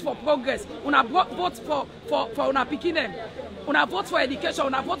vote for progress. Una vote for una picking them. Una vote for education.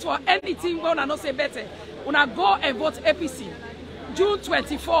 Una vote for anything. Una not say better. Una go and vote APC. June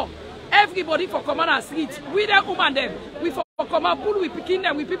 24. Everybody for come on the street. We the woman them. We for come on pull. We picking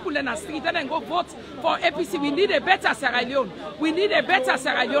them. We people in the street and then go vote for APC. We need a better Sierra Leone. We need a better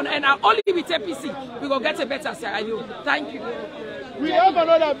Sierra Leone, and only with APC we will get a better Sierra Leone. Thank you. We have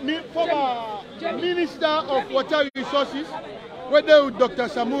another former Minister of Water Resources, whether with Dr.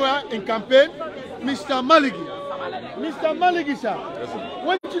 Samura in campaign, Mr. Maligi. Mr. Maligi, sir,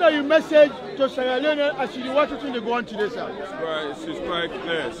 what is your message to Sierra Leone as you watch it to go on today, sir? It's quite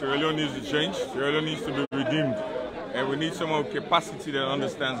clear. Sierra Leone needs to change. Sierra Leone needs to be redeemed. And we need someone with capacity that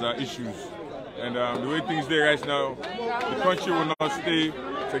understands our issues. And the way things are right now, the country will not stay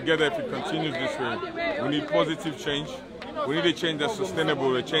together if it continues this way. We need positive change. We need a change that's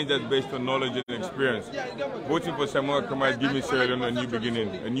sustainable, a change that's based on knowledge and experience. Voting for Samura Kamara is giving Sierra Leone a new beginning,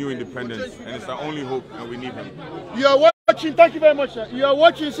 a new independence, and it's our only hope, and we need him. You are watching, thank you very much, sir. You are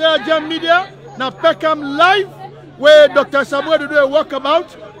watching Sarah Gem Media, now Peckham Live, where Dr. Samura will do a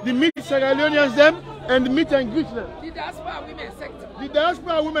walkabout, the meet Sierra Leoneans them, and the meet and greet them. The diaspora women sector. The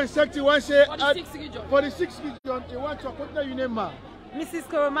diaspora women sector wants to say for the 6th region. For the 6th region, they want to put your name, ma. Mrs.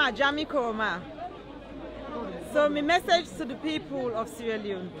 Koroma, Jami Koroma. So my message to the people of Sierra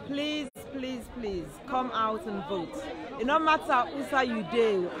Leone, please, please, please come out and vote. It no matter who you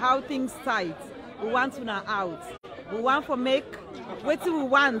do, how things tight, we want to know out. We want to make what we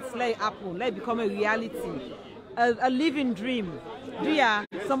want, let happen, let become a reality, a living dream.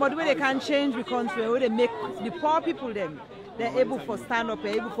 Somebody where they can change the country, where they make the poor people them, they're able to stand up,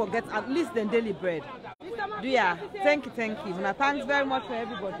 they're able to get at least their daily bread. Thank you. And thanks very much for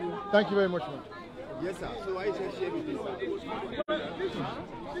everybody. Thank you very much, man. Yes, sir. So I share with this.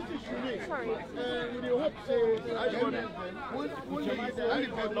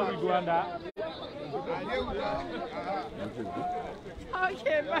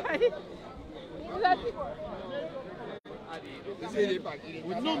 Okay, bye.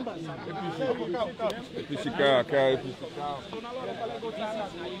 With numbers.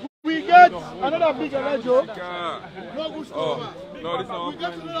 We get another big election. No good score. No, this one. We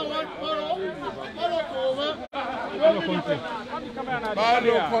get another one.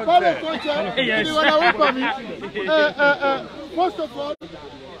 First of all,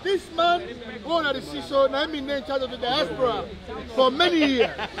 this man born at the seashore, now I'm in charge of the diaspora for many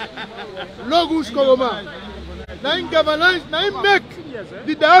years. Logus Koroma. Now in governance, now in make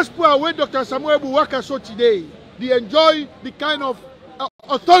the diaspora where Dr. Samura Kamara so today. They enjoy the kind of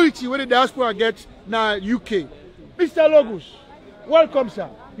authority where the diaspora gets now UK. Mr. Logus, welcome, sir.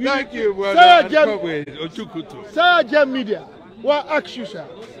 Thank you, brother. Sarah Gem Media, what ask you, sir?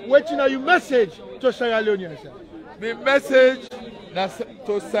 Waiting on your message to Sierra Leoneans, sir. The message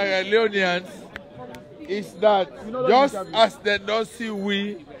to Sierra Leoneans is that just as they don't see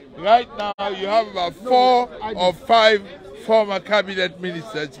we, right now you have about 4 or 5 former cabinet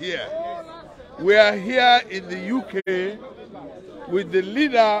ministers here. We are here in the UK with the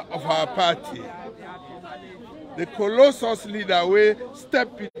leader of our party, the Colossus leader who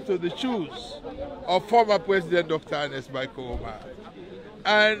stepped into the shoes of former President Dr. Ernest Kamara.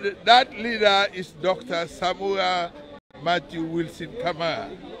 And that leader is Dr. Samura Kamara,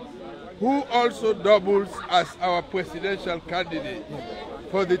 who also doubles as our presidential candidate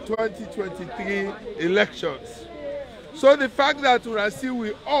for the 2023 elections. So the fact that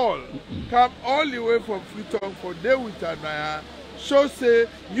we all come all the way from Freetown for David and Naya shows say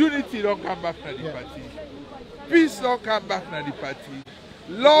unity don't come back to the party. Peace don't come back to the party.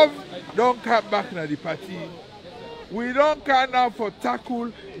 Love don't come back to the party. We don't come now for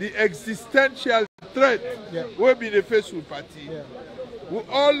tackle the existential threat will be the faithful party. We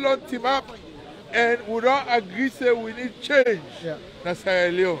all don't team up and we don't agree say we need change in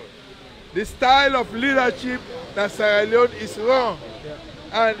Sierra Leone. The style of leadership in Sierra Leone is wrong.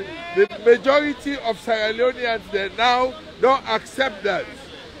 And the majority of Sierra Leoneans they now don't accept that.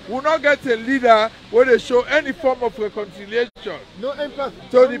 We will not get a leader where they show any form of reconciliation no empathy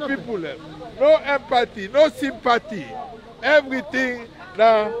to the people. No empathy, no sympathy. Everything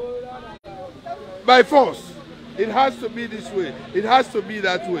now by force. It has to be this way. It has to be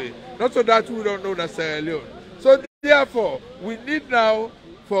that way. Not so that we don't know that Sierra Leone. So therefore, we need now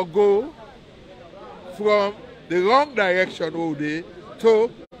forgo from the wrong direction all day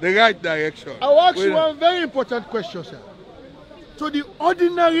to the right direction. I will ask you one very important question, sir. To the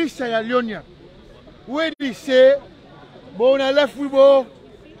ordinary Sierra Leonean, where they say, but when I left Wibo,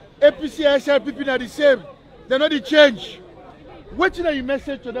 APC and SLPP are the same. They're not the change. What is your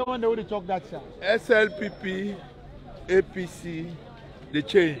message to them when they want to talk that, sir? SLPP, APC, the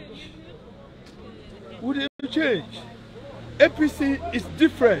change. Would they change? APC is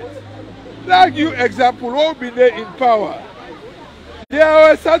different. Like you example, who been there in power. There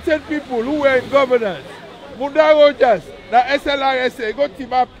are certain people who were in governance. Munda Rogers, the SLRSA, got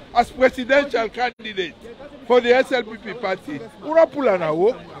him up as presidential candidate for the SLPP party. We don't pull an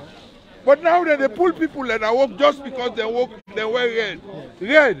award. But now they pull people in a walk just because they wear red.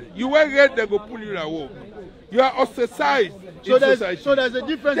 Red, you wear red, they go pull you in a walk. You are ostracized in society. So there's a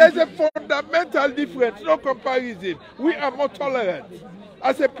difference. There's a fundamental difference, no comparison. We are more tolerant.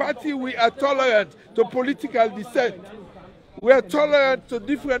 As a party, we are tolerant to political dissent. We are tolerant to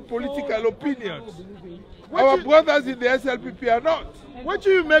different political opinions. Our brothers in the SLPP are not. What do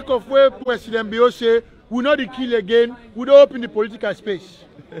you make of where President Bio say, we not kill again, we don't open the political space?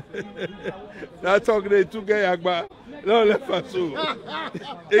 That's okay, to get Agba. No, let us do. Thank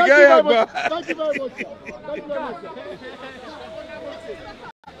you very much. Thank you very much. Thank you very much.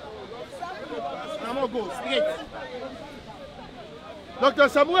 I'm going to go straight. Dr.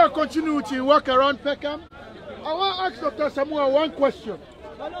 Samura continue to work around Peckham. I want to ask Dr. Samura one question.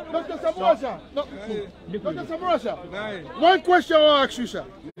 Dr. Samura, sir. No. Dr. Samura, sir. One question I want to ask you, sir.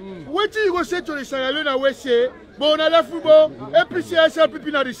 What do you go say to the Sierra Leone where say, but on the football, APC and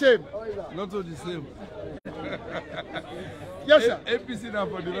SLPP are the same? Not all the same. Yes, sir. APC now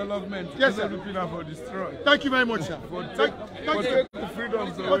for development, yes, sir. SLPP now for destroy. Thank you very much, sir. Take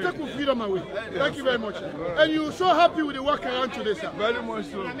freedom away. Thank you very much, sir. And you're so happy with the work around today, sir? Very much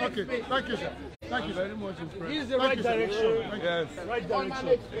so. Okay, thank you, sir. Thank you very much. This is the right direction. Yes. Right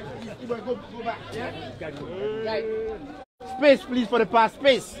direction. Go back. Space, please, for the past.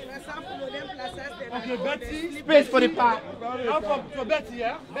 Space. Okay, Betty. Space for the part. For Betty,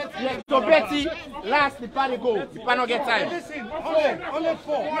 yeah? Betty. Yes, so Betty, last the party go. The party not get time. Listen, only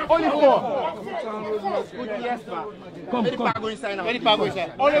four. Only four. Good, yes, ma. Come. Let the party go inside now. Let the party go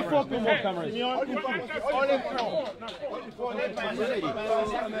inside. Only four people. Cameras. Only four.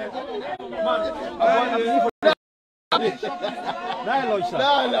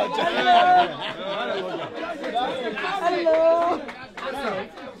 Hello.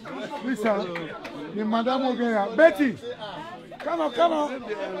 Listen, the madam Ogera. Betty. Come on. Come on,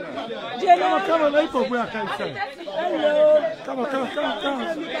 let go where I can say. Hello. Come on.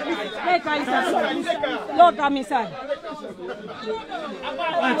 Let me say. Lord, come inside.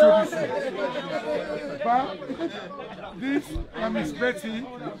 This is Miss Betty.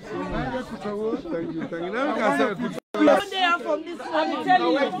 Thank you. One day I'm from this one. I'm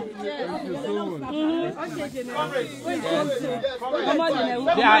telling you. Thank you so much.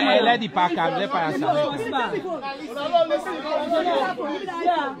 Yeah, let the Peckham, let Peckham.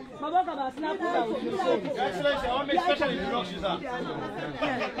 Yeah, Baba Kaba snap it out. Excellency, I want to make special introductions. Sorry.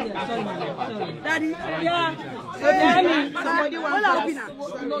 Daddy, yeah. Somebody wants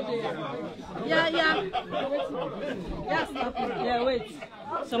Yeah, wait.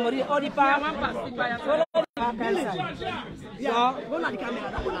 Somebody, the power. Yeah, go on the camera.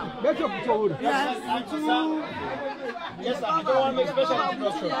 Yes, I don't want to make special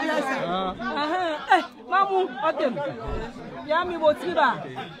introductions. Yes, sir. Mamu, Otem. Yeah, me what you are.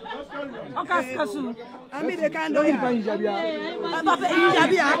 Okay, Kasu. I mean, they can't do it. Papa,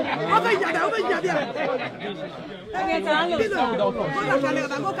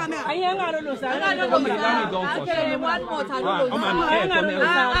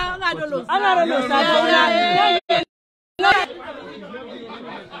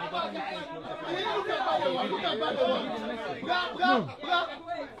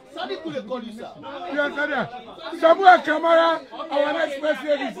 Samura Kamara, our next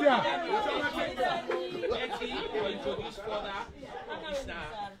president is here.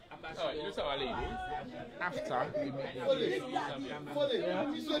 After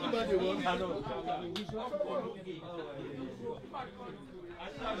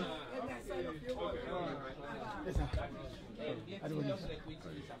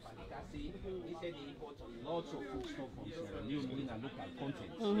Lots of food stuff from Sierra Leone in a local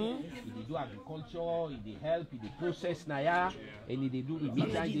content. They do agriculture, they help, they process naya, and they do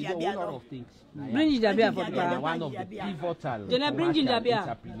remittance, they do a whole lot of things. Bring Jabia for the one of the pivotal bring Jabia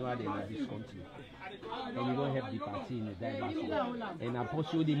entrepreneurs in this country. And you don't have the party in the diversity. And I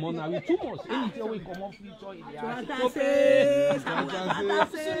post you the money with too much. Anything we come off with joy in the house. Hey,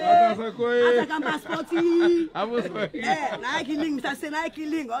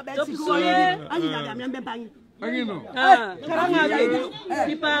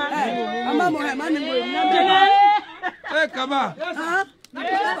 come on.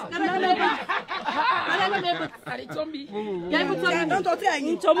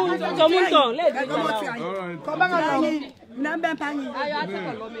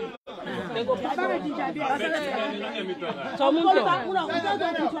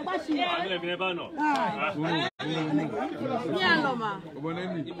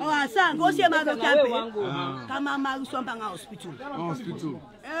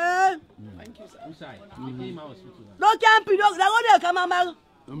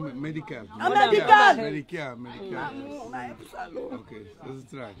 Medical. Okay, let's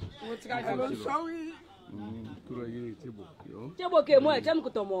try. Sorry.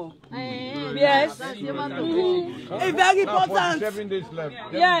 Yes. It's very important. 7 days left.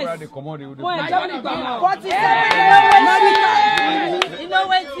 Yes. You know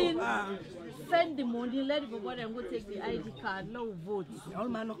what? Send the money, let the boy and go take the ID card. No vote. All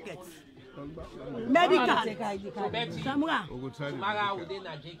man no get. Medical. Samura.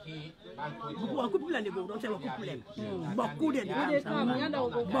 Beaucoup de gens don't tell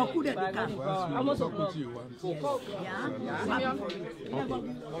beaucoup de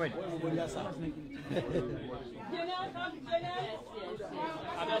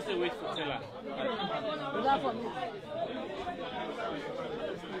wait for Stella.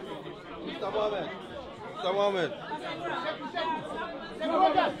 Mr. Mohammed.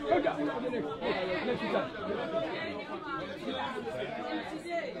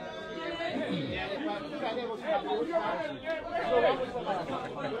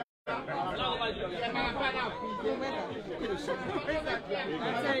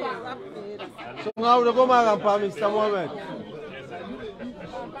 So now we go back and Mr. Mohammed.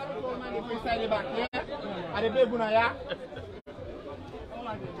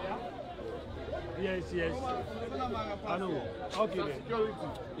 Yes, yes. I know. Okay then.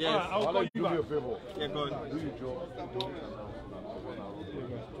 Yes. Right, I'll call you back. Do me a favor. Yeah, go on. Do your job.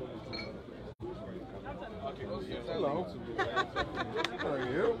 Hello. How are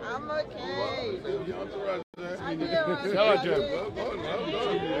you? I'm okay. Hello, Jim.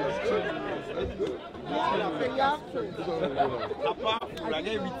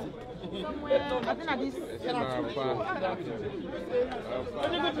 Nothing like this.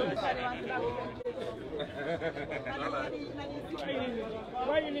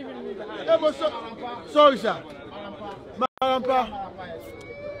 Why are you leaving me behind? Yeah, but sorry, sir. Marampa.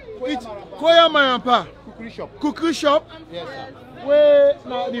 It's Koya Marampa. Cookery shop. Cookery shop. Yes, sir. Where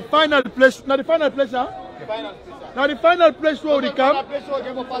now the final place? Now the final place, huh? The final place, sir. Now the final place where we come.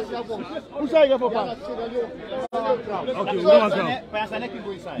 Who say you for pass? Okay, we don't want to. Bayasane can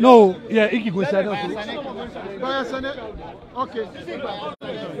go inside. No, yeah, he can go inside. Bayasane. Okay.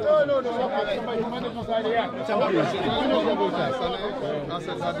 No.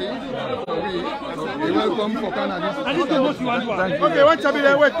 Welcome for Canada. Okay, one chubby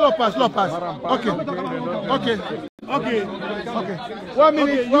there. Wait, slow pass. Okay. 1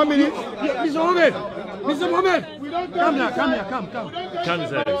 minute. Yeah, Mr. Mohammed. Come here. Come,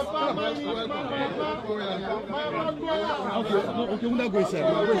 sir. Okay, we'll not go inside.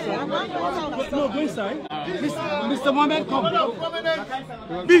 No, go inside. Mr. Mohammed, come.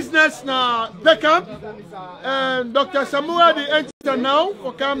 Business now, Peckham. And Dr. Samura, the enter now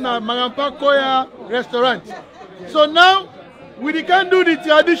for come na Marampa Koya restaurant. So now, we can do the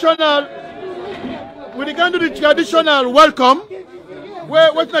traditional welcome.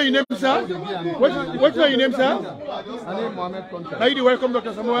 What's your name, sir? What's your name, sir? My name is Mohammed Conte. Are you the welcome,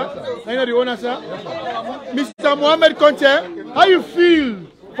 Dr. Samura? Are you the owner, sir? Mr. Mohammed Conte, how you feel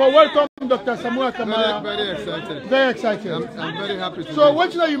for welcome Dr. Samura Kamara? Very excited. Very excited. I'm very happy to So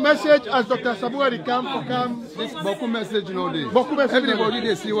what should you message as Dr. Samura the camp for camp? This Boku message nowadays. Boku message. Everybody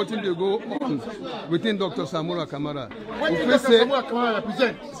they see what they go on within Dr. Samura Kamara. What does Dr. Samura Kamara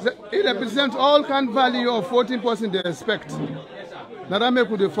represent? He represents all kind value of 14% they expect. Now that make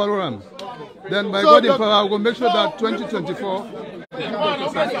we follow them. Then by God in power, we'll make sure that 2024.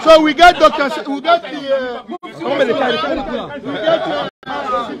 So we got Dr. We got the.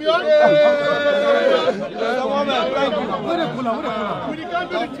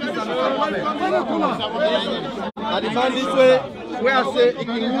 And the man this way, where I say it can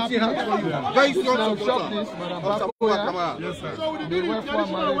hat for you. Very strong supporter of Samura Kamara. Yes, sir. The welfare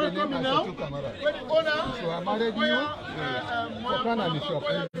married the name of Kamara. So I married you for Canada shop.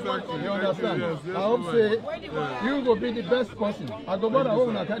 Exactly. You understand? I hope say you will be the best person. I go bother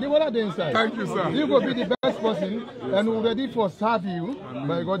home now. The water the inside. Thank you, sir. You will be the best person and we're ready for serve you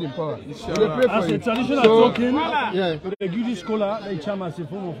by God in power. We pray for As a you. traditional token, the Guidi scholar, they charm as a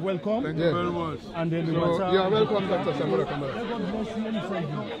form of welcome. Thank you very much. And then So you are welcome, Dr. Samura Kamara.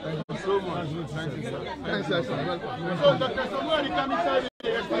 Thank you so much. Thank you, sir. Thanks, sir. Welcome. So Dr. Samura, you come inside the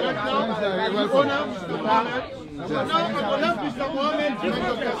restaurant now. So now I'm going to have Mr. Mohammed and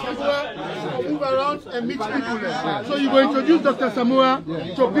Dr. Samura move around and meet people. So you will introduce Dr. Samura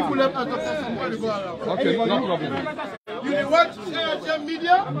to people as Dr. Samura go around. Okay, no problem. You will watch SGM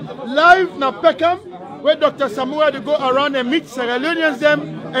Media live na Peckham, where Dr. Samura will go around and meet Sierra Leoneans them,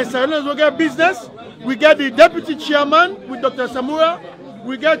 and Sierra Leoneans will get business. We get the deputy chairman with Dr. Samura.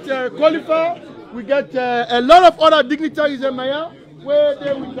 We get qualifier. We get a lot of other dignitaries in Maya. Where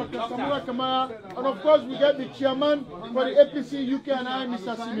they with Dr. Samura Kamara, and of course we get the chairman for the APC UK and I,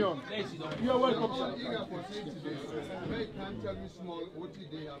 Mr. Simeon. You are welcome, sir. Can tell me small what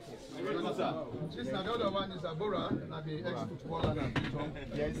they have for. This is another one is Abora, and the ex-footballer.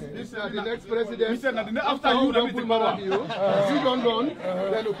 Yes. This is the next president. After you don't put power. You don't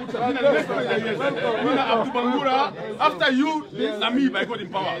then you put some. After you, Nami by God in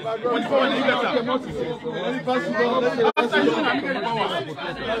power. After you, Nami in power.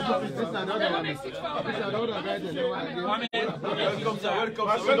 This is another one. This is another guy. Welcome, sir.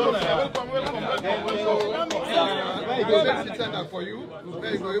 Very good. Let's sit down for you.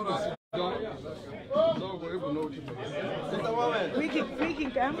 Very good. You sit down. No, we will know you. Mr. Mohammed. We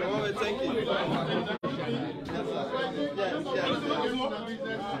can come. Mr. Mohammed, thank you.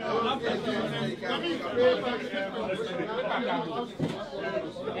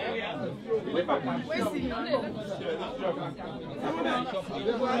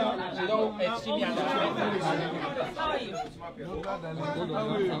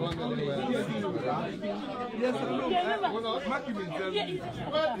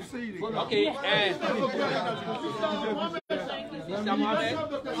 Okay. Mr. Mohammed?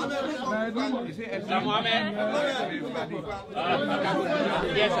 Is it Mr. Mohammed?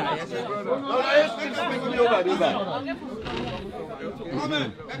 Yes, sir. Yes, sir.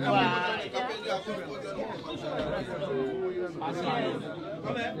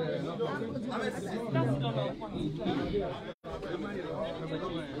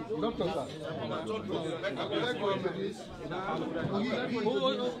 Doctor, sir.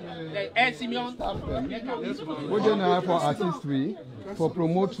 Simeon. What do you have for assist we, for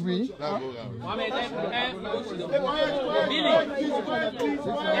promote we?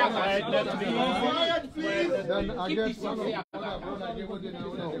 Then I guess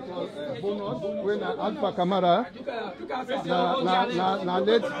bonus when Alpha Kamara na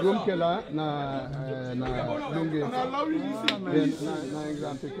late Gumkela na Lunge. Na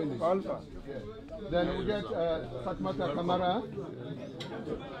exam taken. Then we get Fatmata Kamara.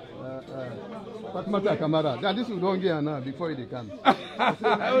 Fatmata Kamara. That this will don't get now before they come.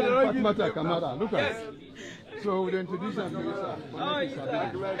 Fatmata Kamara. Look at it. So we introduce them to this.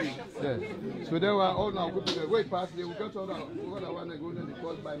 Yes. So they were all now good to the way past. They will get all the one they go to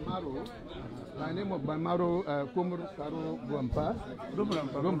called by Maro. My name of Bamaro Kumur Karo Guampa.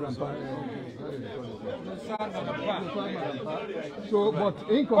 Guampa. So, but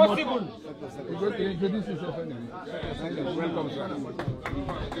in common, you're going to introduce yourself anyway. Welcome, sir.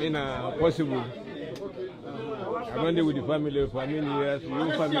 In possible. I'm only with the family for many years.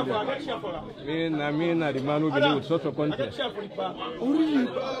 You family. I mean, the man who believe with social contest. Oh, really?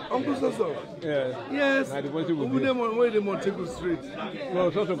 Uncle Soso? Yes. Yes. Now the possible. Who them on where they want to take us straight?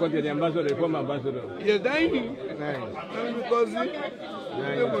 No, social contest, the ambassador, the former ambassador. Yes, dying. Nice. Because so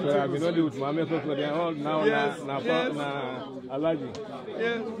I've been only with Mohammed Soso. They are all now. Yes. Alaji.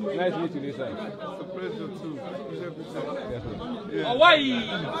 Yes. Nice meeting you, sir. It's a pleasure too. Yes, Hawaii!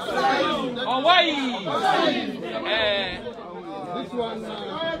 Hawaii! This one,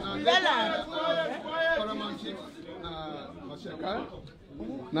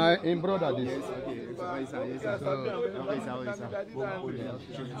 now in brother this.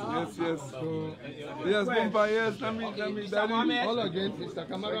 Yes. Yes, Bumpa, yes. Let me daddy. All again, Mr.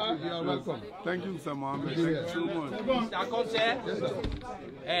 Kamara, you are welcome. Thank you, Mr. Mohammed. Thank you so much. Mr. Conce,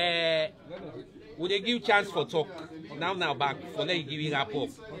 would they give chance for talk? Now back, for let you give it up.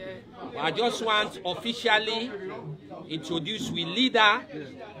 I just want officially introduce we leader,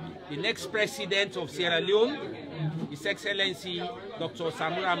 the next president of Sierra Leone, His Excellency Dr.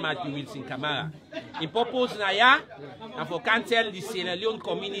 Samura Kamara. In purpose na ya, and for can tell the Sierra Leone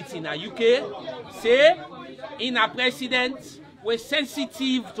community in the UK, say in a president we're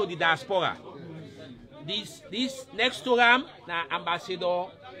sensitive to the diaspora. This next program na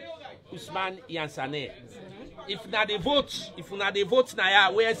Ambassador Usman Yansane. If na the vote na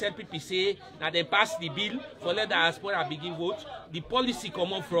ya where SLPP say na they pass the bill for let the diaspora begin vote, the policy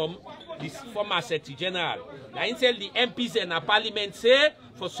come up from this former Secretary General. Now instead the MPs and the Parliament say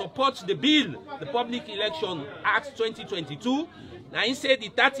for support the bill, the Public Election Act 2022. Now instead the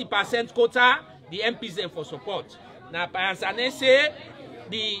 30% quota, the MPs and for support. Now Yansane say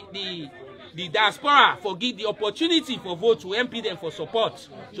the diaspora forgive the opportunity for vote to MP them for support.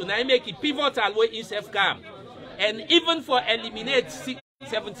 So now make it pivotal way in self-cam. And even for eliminate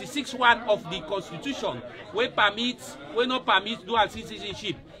 76(1) of the Constitution, we not permit dual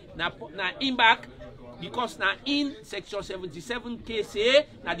citizenship. Now in back, because now in Section 77 say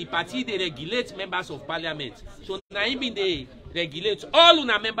now the party they regulate members of parliament. So now even they regulate all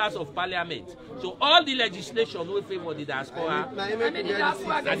una members of parliament. So all the legislation will favor the diaspora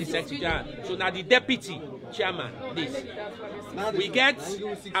and the secretary. So now the deputy chairman, this. We get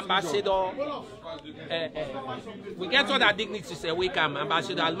ambassador, we get other dignitaries we come,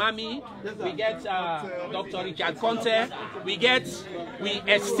 Ambassador Almami, we get Dr. Richard Conte, we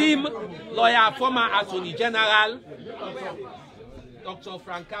esteem lawyer, former Attorney General, Dr.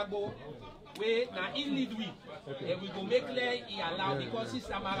 Francago, we na in lead we. And we go make clear he allow because he's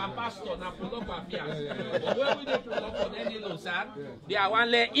a Maran pastor na prologue affairs. But when we dey prologue for any no sir, they are one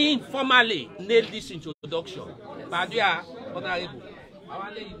let informally nail this introduction. But you are honorable. I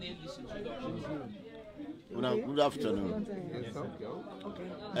want let you nail this introduction. Good afternoon.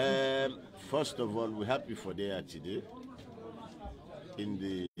 First of all, we're happy for there today in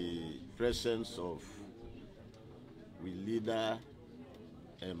the presence of we leader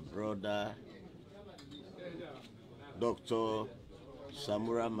and brother Dr.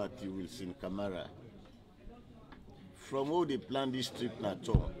 Samura Kamara. From all they planned this trip na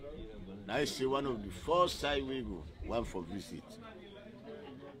tour, I say one of the first side we go, one for visit.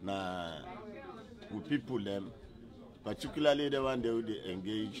 Now, with people them, particularly the one they would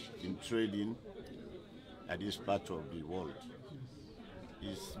engage in trading at this part of the world.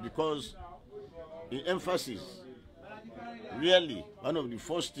 is because the emphasis, really, one of the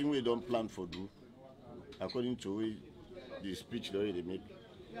first things we don't plan for do, according to the speech they make,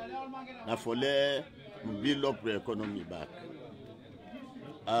 now for build up the economy back.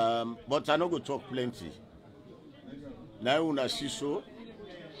 But I not go talk plenty. Now we see so,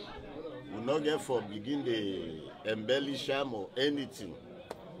 we not get for begin the embellish or anything.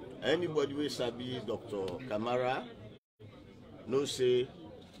 Anybody will sabi Dr. Kamara, no say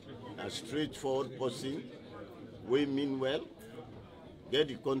a straightforward person, we mean well, get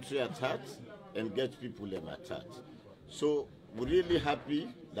the country at heart and get people at heart. So we're really happy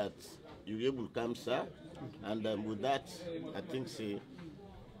that you're able to come, sir. And with that, I think say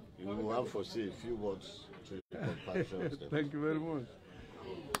you will have to say a few words to your compatriots. Thank you very much.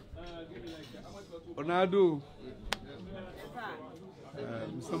 Onadu,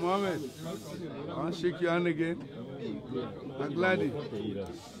 Mr. Mohammed, I want to shake your hand again. I'm glad.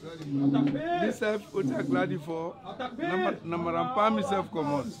 This self, what I'm glad for. Number one, myself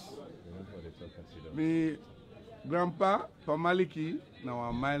come on. Me grandpa, Pamaliki, now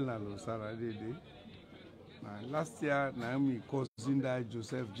a mile na lo Sarah Dede. Last year, Naomi cousin died,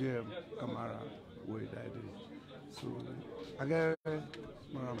 Joseph SGM Kamara, where died. So I get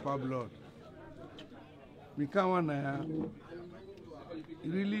my grandpa blood. Me can't want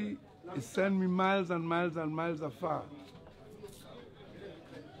really, it sent me miles and miles and miles afar.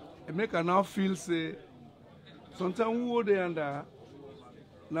 It make her now feel say, sometimes who they under,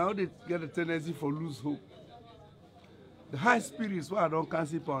 now they get a tendency for lose hope. The high spirits, why I don't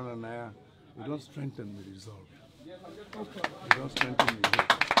cancel upon and they don't strengthen the resolve. They don't strengthen the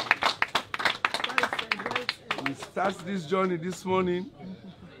hope. We start this journey this morning.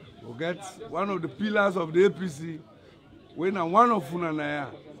 We'll get one of the pillars of the APC. When I'm one of Funanaya,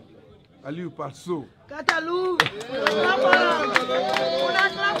 Aliu Patso. Catalu!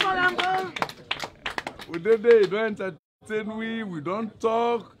 We did they don't entertain we don't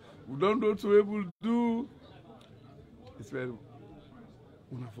talk, we don't know what we're able to do. It's very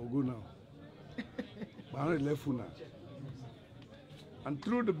una for go now. But I left Funa. And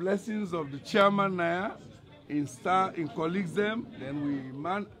through the blessings of the chairman Naya, in colleagues them,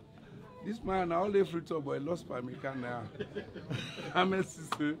 then this man all day free talk, but I lost by me now. I'm a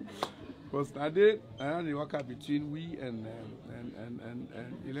sister. Because today I had the work between we and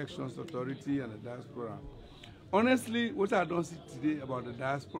elections authority and the diaspora. Honestly, what I don't see today about the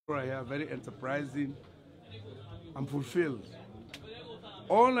diaspora here, very enterprising and fulfilled.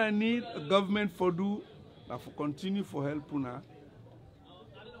 All I need a government for do, for continue for help una,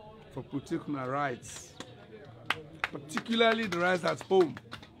 for protecting our rights, particularly the rights at home.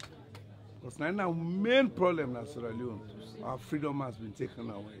 Because now our main problem in Sierra Leone, our freedom has been taken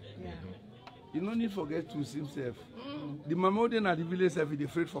away. Yeah. You don't need to forget to himself. The Mamodian at the village is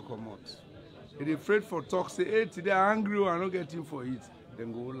afraid for commot. They're afraid for talk, say, hey, today I'm angry, I'm not getting for it.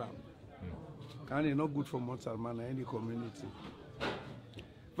 Then go lamb. And it's not good for mortal man in any community.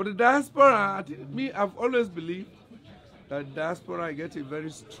 For the diaspora, I think I've always believed that diaspora gets a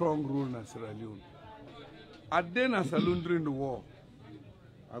very strong role in Sierra Leone. I then as a saloon during the war.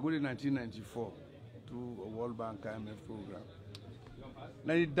 I go in 1994 to a World Bank IMF program.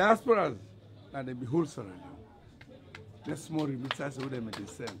 Now the diasporas, now they be whole Sierra Leone. They're small remittance, who they make the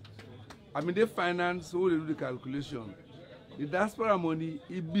send. I mean, they finance, who they do the calculation. The diaspora money,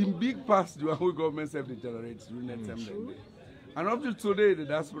 it been big past the one government self generates during that time. And up to today, the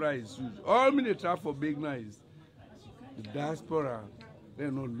diaspora is huge. All they try for big now is the diaspora, they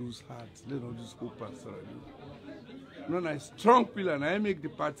don't lose heart, they don't lose hope at Sierra Leone. A strong pillar, and I make the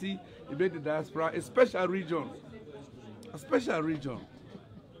party, it make the diaspora a special region,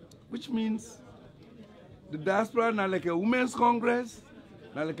 which means the diaspora now like a women's congress,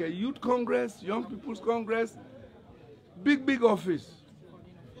 now like a youth congress, young people's congress, big office.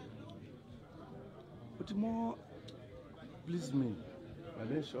 But more please me, and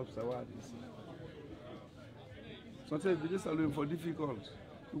then shops are what this. Sometimes this alone for difficult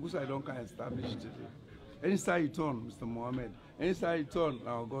because I don't can establish today. Any side you turn, Mr. Mohammed. Any side you turn,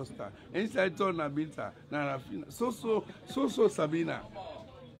 Augusta. Any side you turn, Nabilta, Narafina. So Sabina.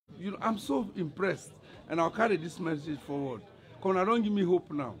 You know, I'm so impressed, and I'll carry this message forward. Because I don't give me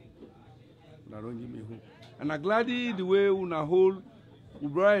hope now. I don't give me hope. And I'm glad the way una hold, we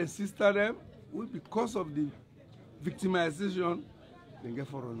brother and sister them, because of the victimization, they get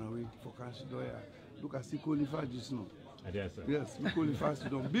for run away for Kashidoya. Look at Sikolifa just now. Yes,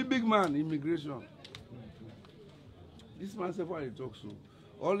 Sikolifa, big man, immigration. This man said why he talks so.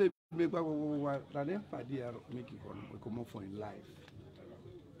 All they make back that them party make it come up for in life.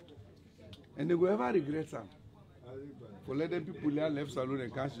 And they will ever regret them. For letting people there left salon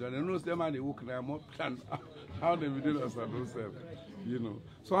and cash down. They know them and they work now more than how they do the salon self. You know.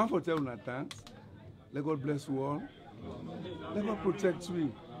 So I'm for telling that thanks. Let God bless you all. Let God protect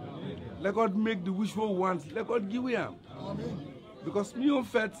you. Let God make the wishful ones. Let God give you them. Because me on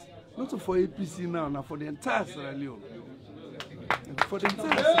fat, not for APC now, now for the entire Sierra Leone. For the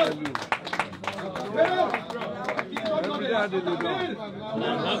entire Sierra Leone. Every day they do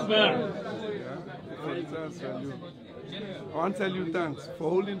I want to tell you thanks for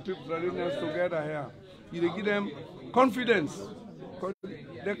holding people together here. You give them confidence.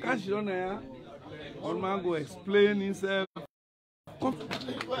 They can't show here. One man go explain himself. Okay,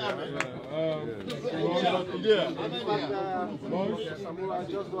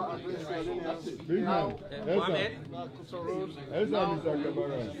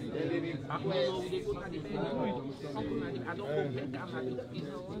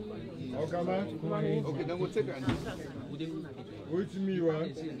 then we'll take it. With me, one.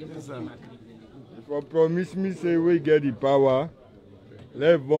 If you promise me, say we get the power,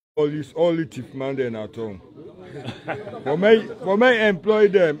 let all the chief man then at home. For me employ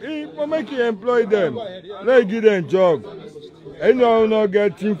them. For make you employ them. Let give them job. Anyone not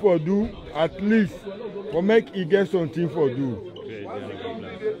get thing for do, at least for make he get something for do.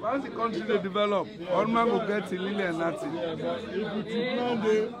 Once the country they develop, all man will get a little and nothing.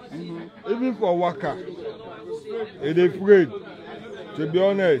 Even for worker, they afraid. To be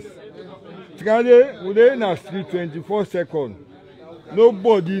honest, we dey in the street 24 seconds.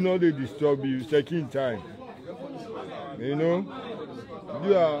 Nobody know they disturb you second time. You know,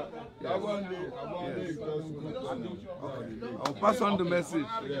 you are. I'll pass on the message.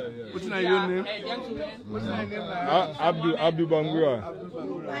 What's your name? What's your name? Abdul Bangura.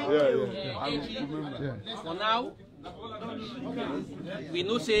 Yeah. For now, we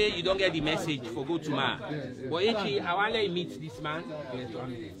know say you don't get the message for go to man. But actually, I want to meet this man.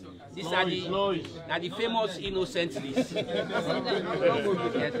 These are the famous innocent list.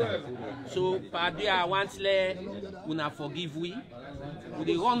 So, Padre, I want to una forgive we.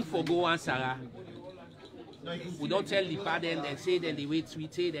 We run for go and Sarah. We don't tell the pardon and say then they wait we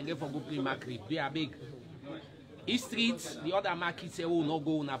say then get for go play market. They are big. East Street, the other market say oh no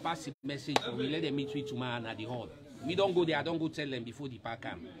go na pass the message but we let them meet with tomorrow at the hall. We don't go there, I don't go tell them before the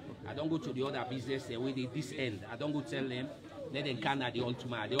Peckham. I don't go to the other business where they this end. I don't go tell them. Let them can at the all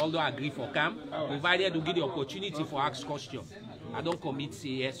tomorrow. They all don't agree for camp, provided to give the opportunity for ask question. I don't commit say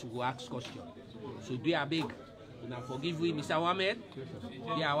yes to ask question. So they are big. Now forgive me, Mr. Mohammed.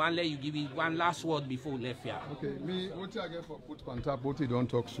 Yeah, I want to let you give me one last word before we left here. Okay, me what I get for put contact, what you don't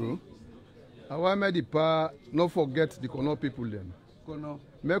talk through. I want me the power not forget the Kono people them.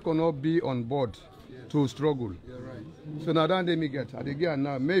 Make Kono be on board to struggle. Right. So now that they may get, at the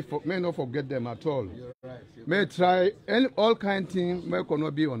now may not forget them at all. Right. May try all kind of things. May Kono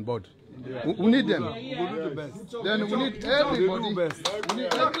be on board. Yeah. We need them. We will do the best. Then we need everybody. We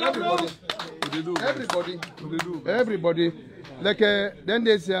need everybody. Everybody. Like then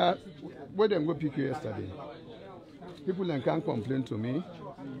there's where them go pick you yesterday. People then can't complain to me.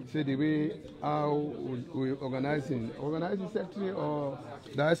 Say the way how we organizing secretary or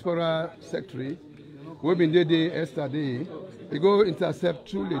diaspora secretary. We've been there yesterday. We go intercept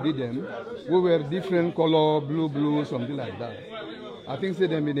two lady them. We were different color, blue, something like that. I think say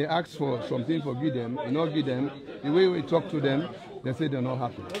them when they ask for something for give them, you not give them. The way we talk to them, they say they're not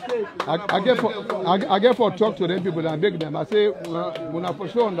happy. I get for talk to them people and beg them. I say we not for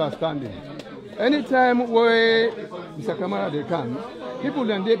sure understanding. Anytime we Mr. Kamara they come, people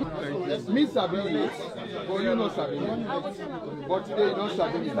then they me sabi it, but you not sabi it. But they don't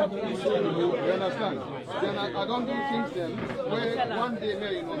sabi it. You understand? Then I don't do things then where one day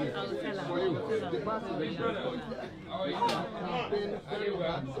may you know me for you. The party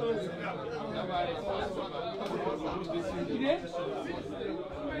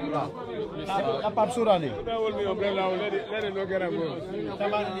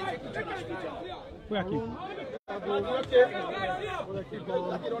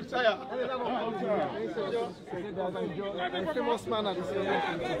famous man at the same.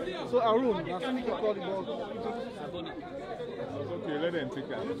 So Arun, I think you call the ball. Okay, let them take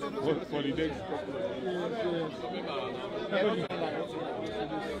that for the next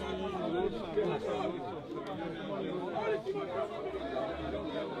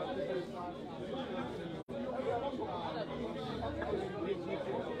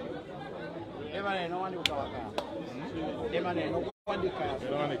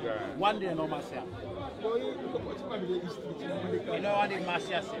One day no Marcia. You know what in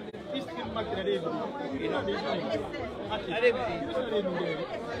Marcia said? You know,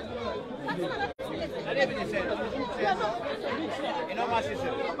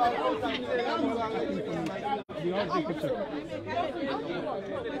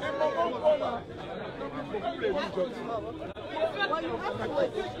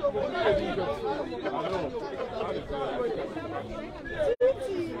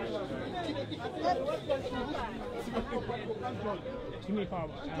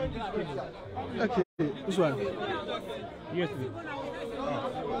 Okay, this one. Yes,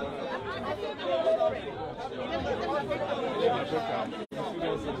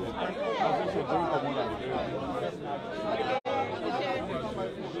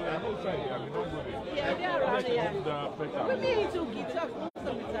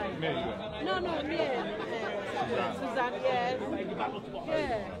 No, yeah. Suzanne, yes.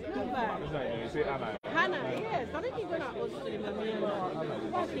 Yeah. Hannah, yes. I think you're going to host him.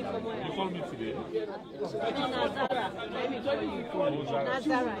 You called me today? No, Nazara. Let me call you.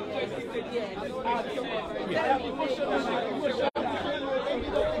 Nazara, yes.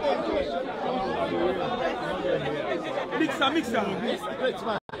 Mixer.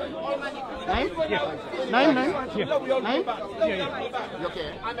 Nine? Yeah. Nine? Yeah. Nine? Yeah. Okay.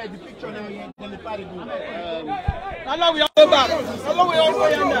 I'm at the picture now. Then the party group. Allah, we all go back. Allah, we all go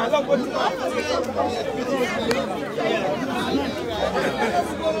in there. Allah, go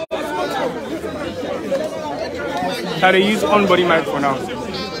Try to use on-body mic for now.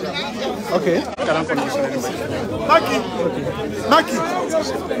 Okay. Can't condition anybody. Maki. Maki.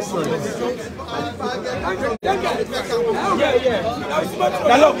 Yeah.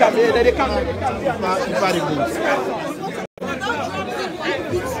 The local, they come. Party group.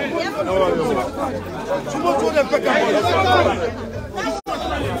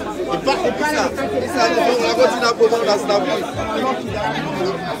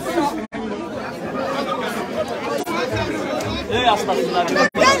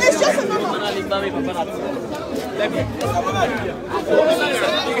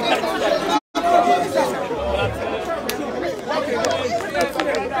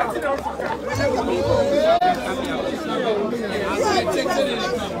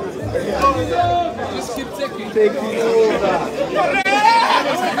 Just keep taking. Take over.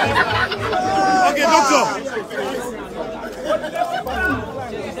 Okay, doctor.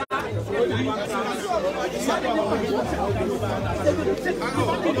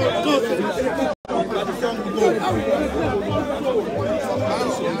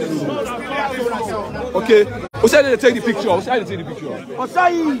 Okay, Osai didn't take the picture. Osai didn't take the picture.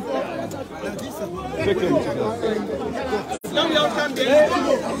 Osai! Take them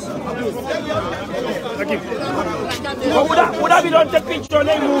Would I be done take picture?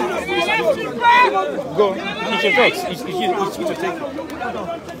 They move. Go. It's your text. It's your text.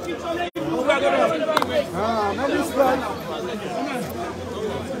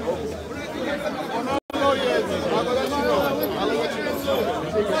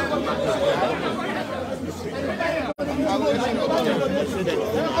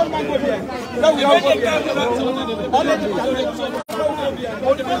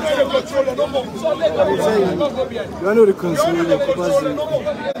 You know the consumer, the capacity.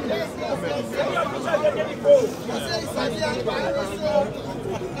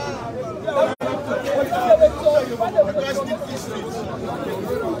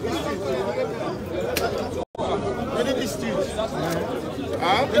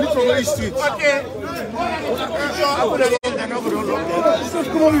 Okay.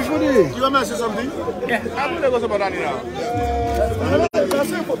 Come on, before this. You want me to say something? Yeah, I'm going to go about that now.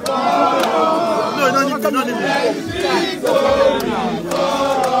 No, no need me.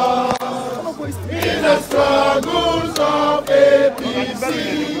 In the struggles of APC,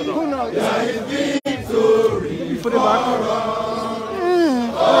 there is victory. Put it back.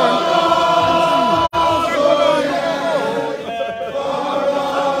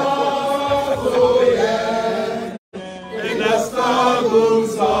 In the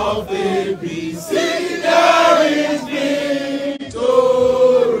struggles of APC, there is victory.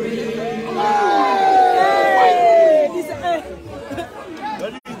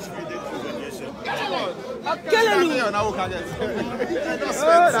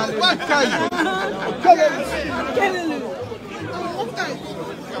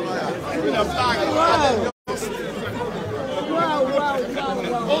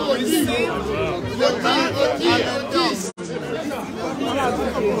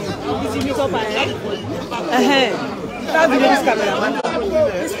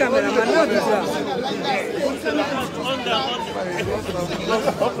 This cameraman, no visual.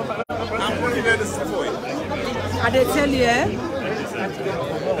 I did tell you, eh?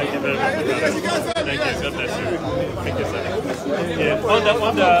 very much. Thank you. God bless you. Thank you, sir. Yeah. On the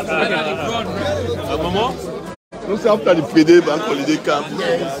Momo? Also after the PD bank holiday camp.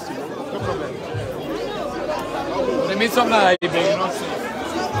 Yes. They made something like that, you know.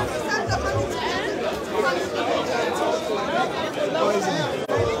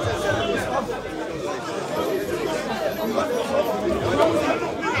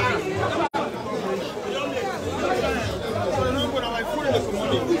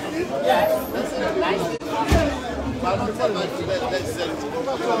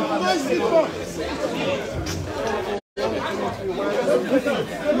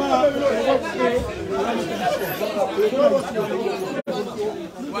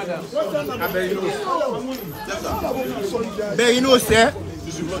 Berinos, eh?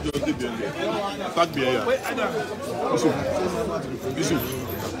 Pas bien.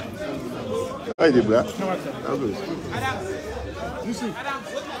 Ah, il est bras.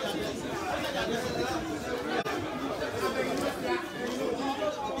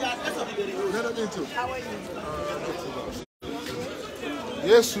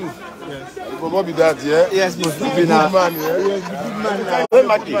 Yes, you will be that, yeah? Yes, but the good man, yeah? Yes, the good man now. Where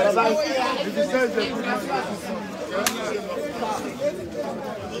Maki?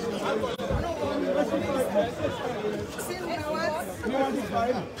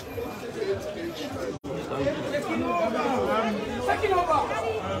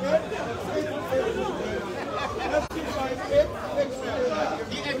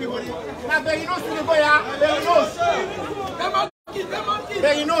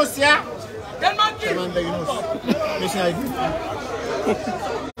 Berinos, yeah?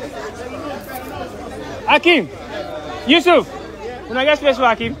 Hakim, Yusuf, when I get space for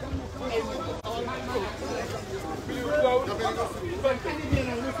Hakim.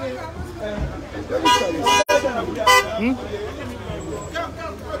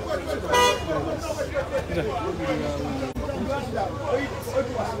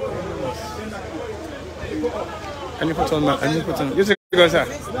 I need to put on that. I need to put on. You take it, sir.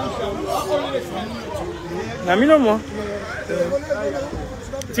 Now, me no more.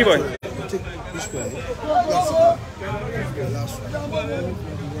 T-boy.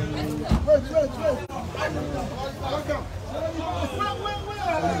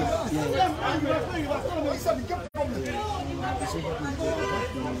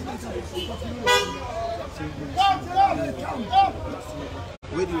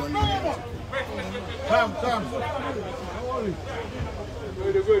 Where do you want to go? Come.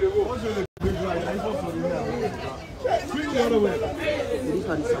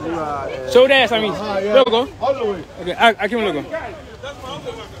 So there, Sammy. Logo. All the way. Okay, I can logo.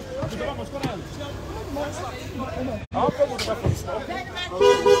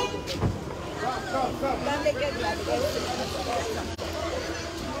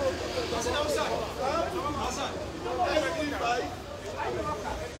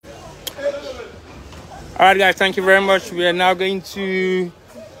 All right, guys, thank you very much. We are now going to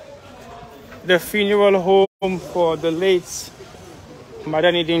the funeral home for the late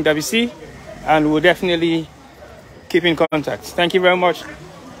Madanidin WC, and we'll definitely keep in contact. Thank you very much.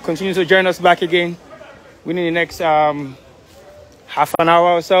 Continue to join us back again within the next half an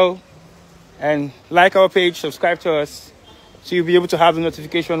hour or so, and like our page, subscribe to us, so you'll be able to have the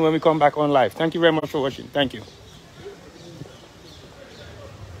notification when we come back on live. Thank you very much for watching. Thank you.